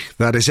Music.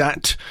 That is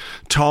at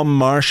Tom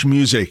Marsh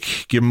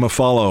Music. Give him a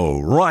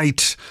follow.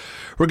 Right.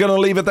 We're going to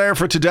leave it there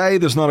for today.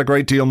 There's not a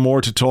great deal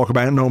more to talk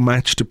about. No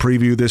match to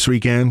preview this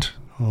weekend.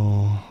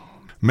 Oh,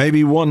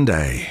 maybe one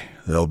day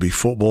there'll be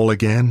football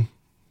again.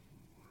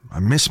 I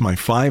miss my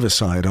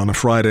five-a-side on a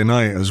Friday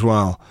night as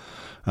well.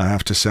 I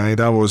have to say,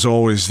 that was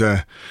always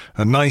a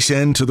nice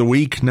end to the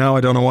week. Now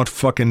I don't know what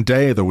fucking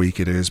day of the week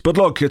it is. But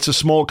look, it's a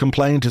small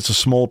complaint. It's a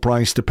small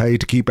price to pay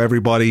to keep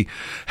everybody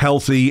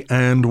healthy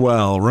and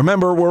well.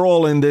 Remember, we're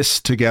all in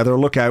this together.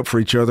 Look out for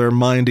each other.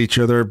 Mind each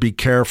other. Be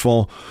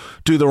careful.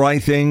 Do the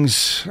right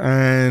things.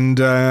 And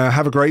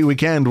have a great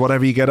weekend,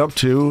 whatever you get up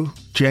to.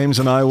 James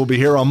and I will be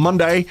here on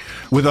Monday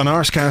with an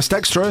Arsecast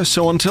Extra.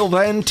 So until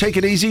then, take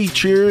it easy.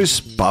 Cheers.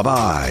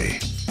 Bye-bye.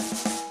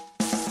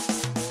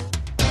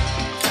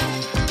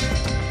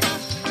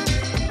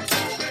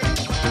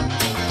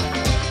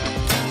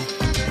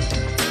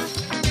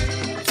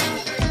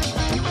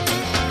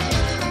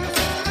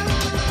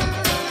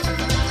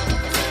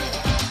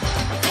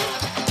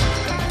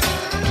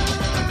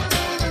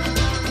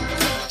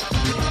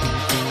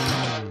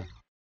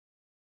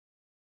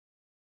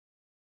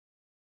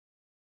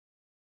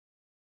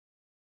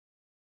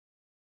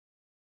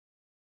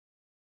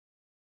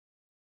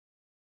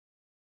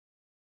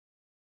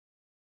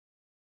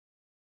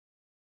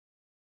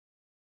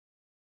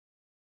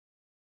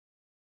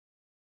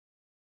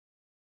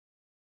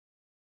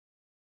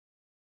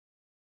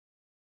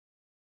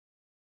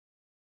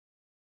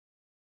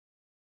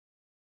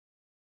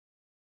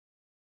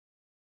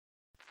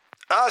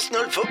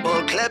 Arsenal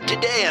Football Club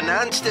today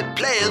announced that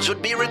players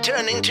would be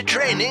returning to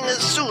training as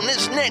soon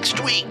as next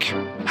week.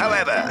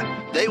 However,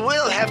 they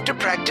will have to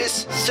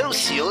practice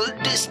social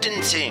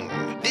distancing.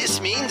 This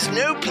means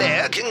no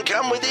player can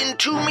come within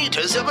 2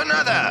 meters of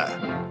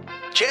another.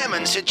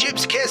 Chairman Sir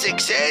Chips Keswick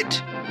said,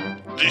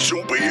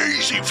 "This'll be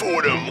easy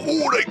for them.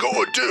 All they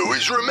gotta do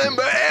is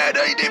remember how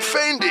they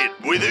defended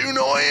with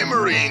Unai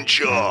Emery in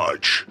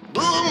charge.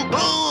 Boom,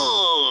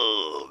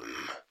 boom.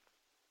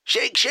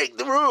 Shake, shake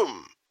the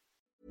room."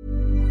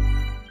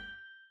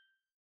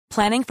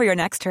 Planning for your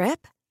next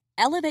trip?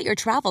 Elevate your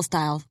travel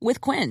style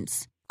with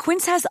Quince.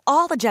 Quince has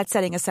all the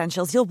jet-setting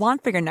essentials you'll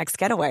want for your next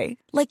getaway,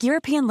 like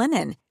European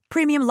linen,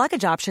 premium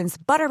luggage options,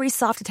 buttery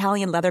soft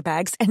Italian leather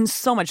bags, and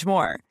so much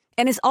more.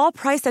 And is all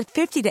priced at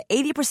 50 to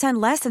 80%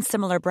 less than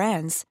similar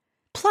brands.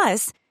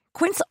 Plus,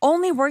 Quince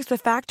only works with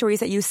factories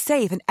that use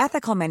safe and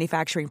ethical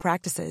manufacturing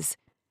practices.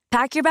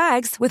 Pack your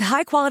bags with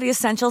high-quality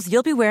essentials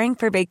you'll be wearing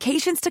for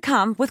vacations to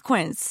come with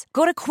Quince.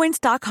 Go to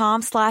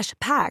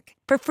quince.com/pack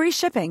for free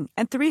shipping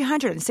and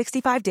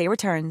 365-day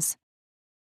returns.